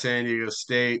guys got San Diego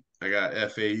State. I got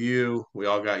FAU. We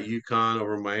all got UConn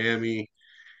over Miami,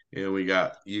 and we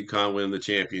got UConn winning the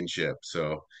championship.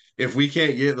 So if we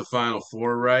can't get the Final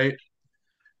Four right,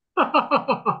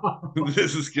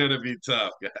 this is gonna be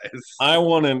tough, guys. I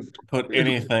wouldn't put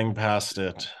anything past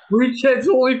it. It's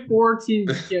only 4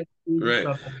 teams. You can't do Right.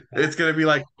 stuff like that. It's gonna be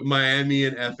like Miami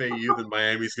and FAU, then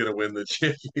Miami's gonna win the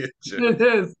championship. It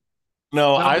is.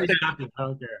 No, I Nothing think happens. I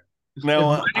don't care.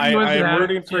 no, If Miami wins I it, am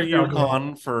rooting for I'll do it.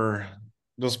 UConn for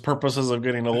just purposes of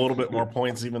getting a little bit more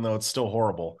points, even though it's still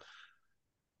horrible.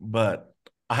 But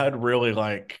I'd really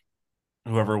like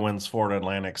whoever wins Florida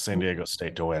Atlantic, San Diego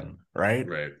State to win, right?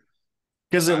 Right.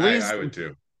 Because at least I would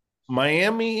too.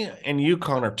 Miami and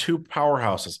UConn are two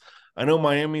powerhouses. I know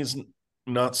Miami's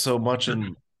not so much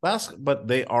in basketball, but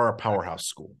they are a powerhouse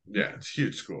school. Yeah, it's a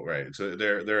huge school, right? So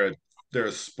they're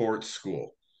a sports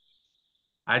school.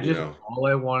 All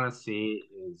I want to see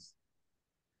is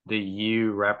the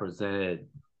U represented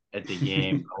at the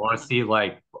game. I want to see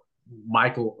like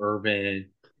Michael Irvin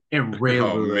and Ray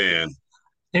Oh Lewis man.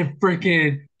 and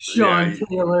freaking Sean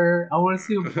Taylor. I want to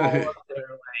see them all up there.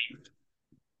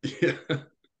 Yeah. I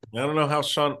don't know how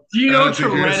Sean. Gino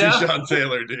Torretta. Sean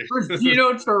Taylor, dude.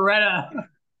 Gino Torretta.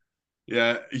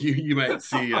 Yeah, you might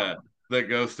see the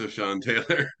ghost of Sean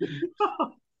Taylor.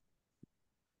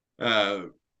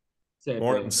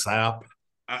 Morton Sapp.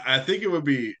 I think it would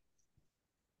be.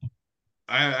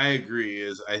 I agree.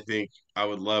 I think I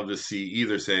would love to see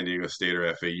either San Diego State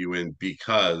or FAU win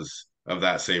because of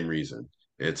that same reason.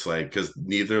 It's like because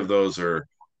neither of those are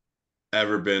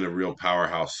ever been a real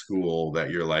powerhouse school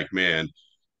that you're like, man,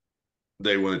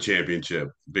 they won a championship,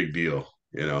 big deal,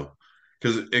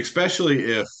 because especially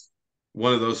if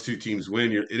one of those two teams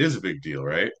win, it is a big deal,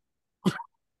 right?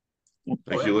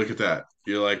 Like you look at that,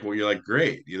 you're like,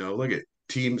 great, look at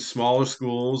teams, smaller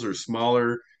schools or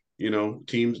smaller,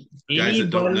 teams, guys that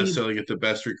don't necessarily get the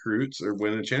best recruits or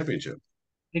win a championship.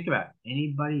 Think about it.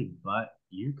 Anybody but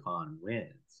UConn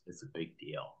wins. It's a big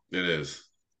deal. It is.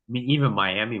 I mean, even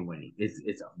Miami winning,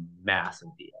 it's a massive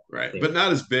deal. Right, but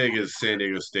not as big as San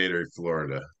Diego State or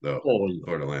Florida, though. Yeah.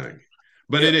 Florida Atlantic.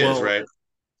 But it is, right?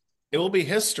 It will be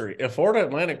history. If Florida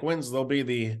Atlantic wins, they'll be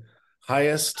the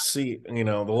highest seed, the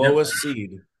lowest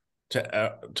seed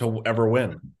to ever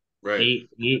win. Right.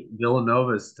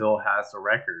 Villanova still has the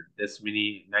record.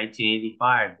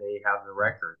 1985, they have the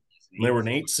record. They were an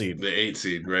 8 seed. The 8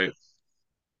 seed, right?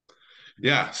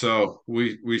 Yeah, so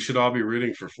we should all be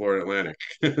rooting for Florida Atlantic.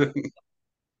 But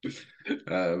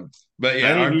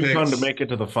yeah, I need UConn to make it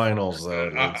to the finals, though.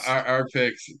 Our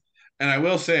picks, and I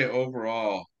will say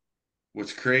overall,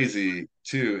 what's crazy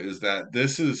too is that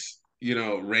this is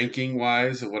ranking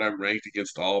wise of what I'm ranked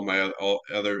against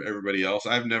everybody else.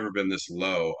 I've never been this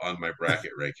low on my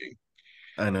bracket ranking.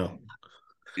 I know.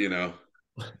 I'm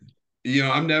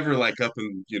never like up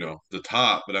in the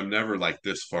top, but I'm never like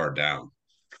this far down.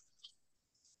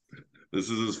 This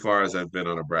is as far as I've been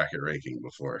on a bracket ranking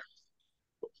before.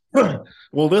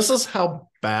 Well, this is how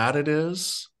bad it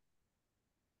is.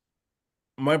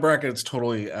 My bracket is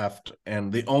totally effed,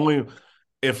 and if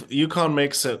UConn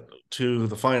makes it to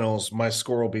the finals, my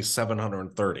score will be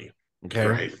 730. Okay.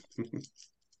 Right.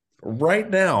 Right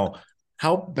now,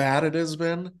 how bad it has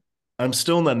been, I'm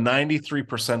still in the 93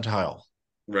 percentile.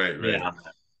 Right. Yeah.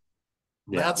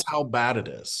 That's how bad it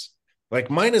is. Like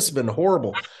mine has been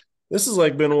horrible. This has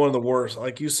been one of the worst,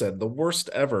 like you said, the worst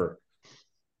ever.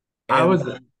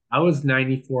 And I was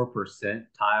 94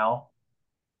 percentile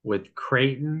with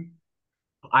Creighton.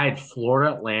 I had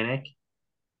Florida Atlantic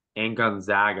and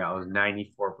Gonzaga. I was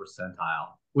 94 percentile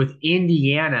with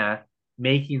Indiana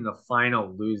making the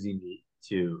final, losing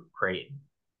to Creighton.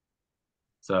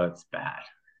 So it's bad.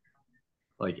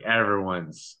 Like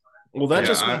everyone's. Well, that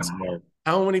just means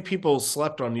how many people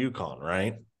slept on UConn,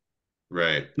 right?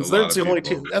 Right. That's the only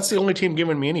team. That's the only team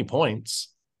giving me any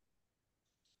points.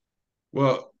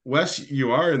 Well, Wes,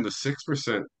 you are in the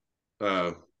 6%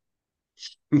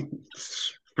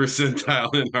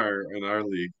 percentile in our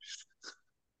league.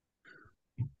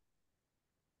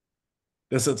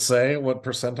 Does it say what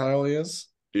percentile he is?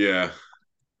 Yeah,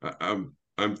 I'm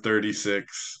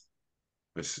 36.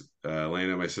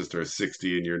 Elena, my sister, is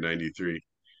 60, and you're 93.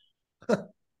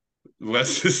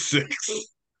 Wes is 6.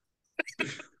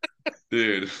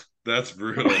 Dude, that's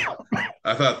brutal.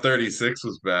 I thought 36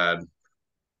 was bad.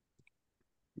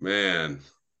 Man,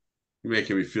 you're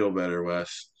making me feel better,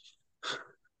 Wes.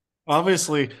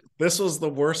 Obviously, this was the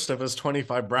worst of his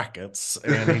 25 brackets,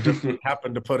 and he just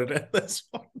happened to put it in this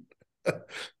one.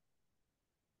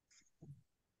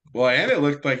 Well, and it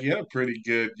looked like he had a pretty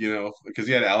good, because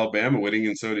he had Alabama winning,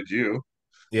 and so did you. Like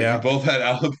you Yeah, both had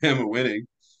Alabama winning.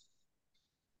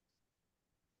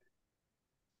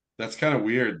 That's kind of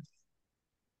weird.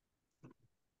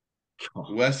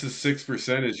 Wes is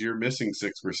 6% as you're missing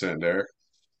 6%, Derek.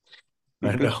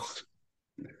 I know.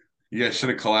 You guys should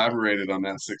have collaborated on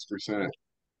that 6%.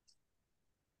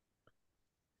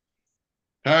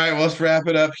 All right, well, let's wrap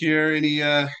it up here.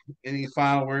 Any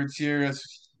final words here? As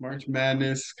March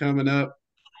Madness coming up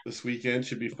this weekend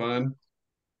should be fun.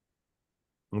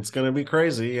 It's gonna be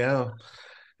crazy. Yeah.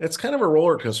 It's kind of a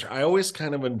roller coaster. I always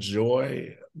kind of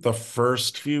enjoy the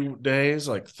first few days,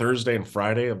 like Thursday and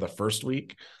Friday of the first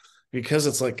week, because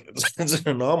it's like it's an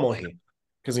anomaly.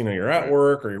 Because you're at Right.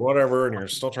 work or you're whatever, and you're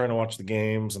still trying to watch the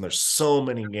games, and there's so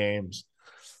many games.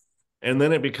 And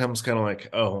then it becomes kind of like,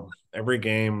 oh, every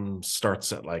game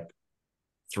starts at like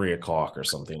 3 o'clock or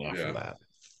something after Yeah. that.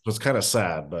 So it's kind of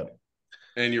sad, but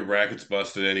And your bracket's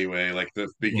busted anyway. Like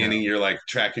the beginning, you're like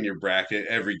tracking your bracket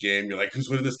every game. You're like, who's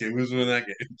winning this game? Who's winning that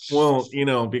game?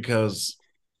 well, because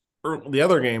the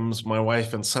other games, my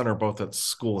wife and son are both at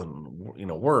school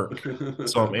and work,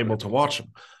 so I'm able to watch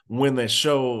them. When they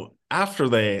show after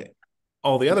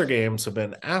all the other games have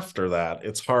been after that,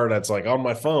 it's hard. It's like on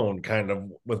my phone, kind of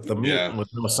with the mute Yeah. with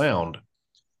no sound.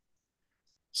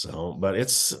 So, but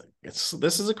this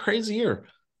is a crazy year,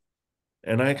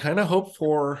 and I kind of hope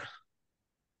for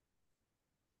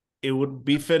it would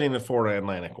be fitting the Florida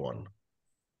Atlantic one.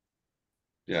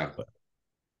 Yeah. But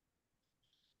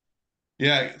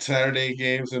Yeah. Saturday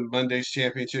games and Monday's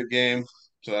championship game.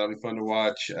 So that'll be fun to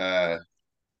watch.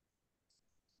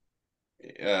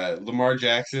 Lamar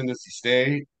Jackson, does he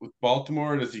stay with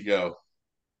Baltimore or does he go?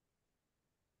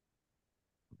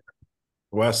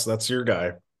 Wes, that's your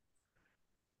guy.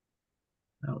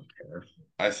 I don't care.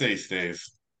 I say he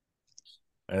stays.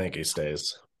 I think he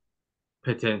stays.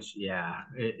 Potential, yeah.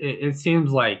 It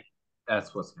seems like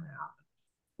that's what's going to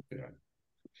happen.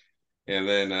 Yeah. And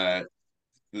then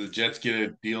the Jets get a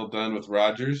deal done with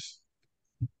Rodgers.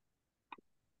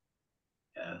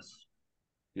 Yes,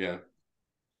 Yeah.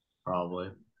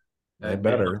 probably. They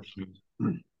better. I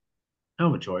don't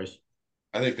have a choice.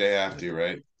 I think they have to,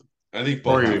 right? I think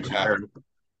Or both you teams have retire.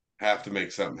 have to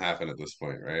make something happen at this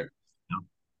point, right?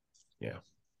 Yeah.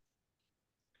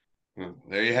 Well,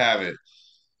 there you have it.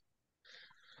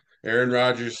 Aaron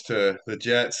Rodgers to the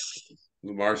Jets.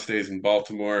 Lamar stays in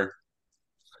Baltimore.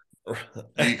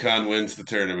 UConn wins the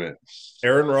tournament.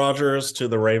 Aaron Rodgers to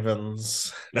the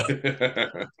Ravens. No.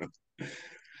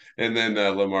 And then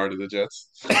Lamar to the Jets.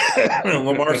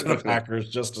 Lamar to the Packers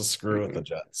just to screw with the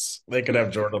Jets. They could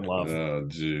have Jordan Love. Oh,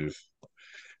 jeez.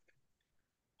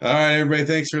 All right, everybody.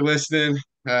 Thanks for listening.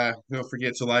 Don't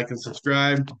forget to like and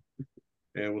subscribe,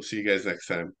 and we'll see you guys next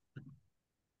time.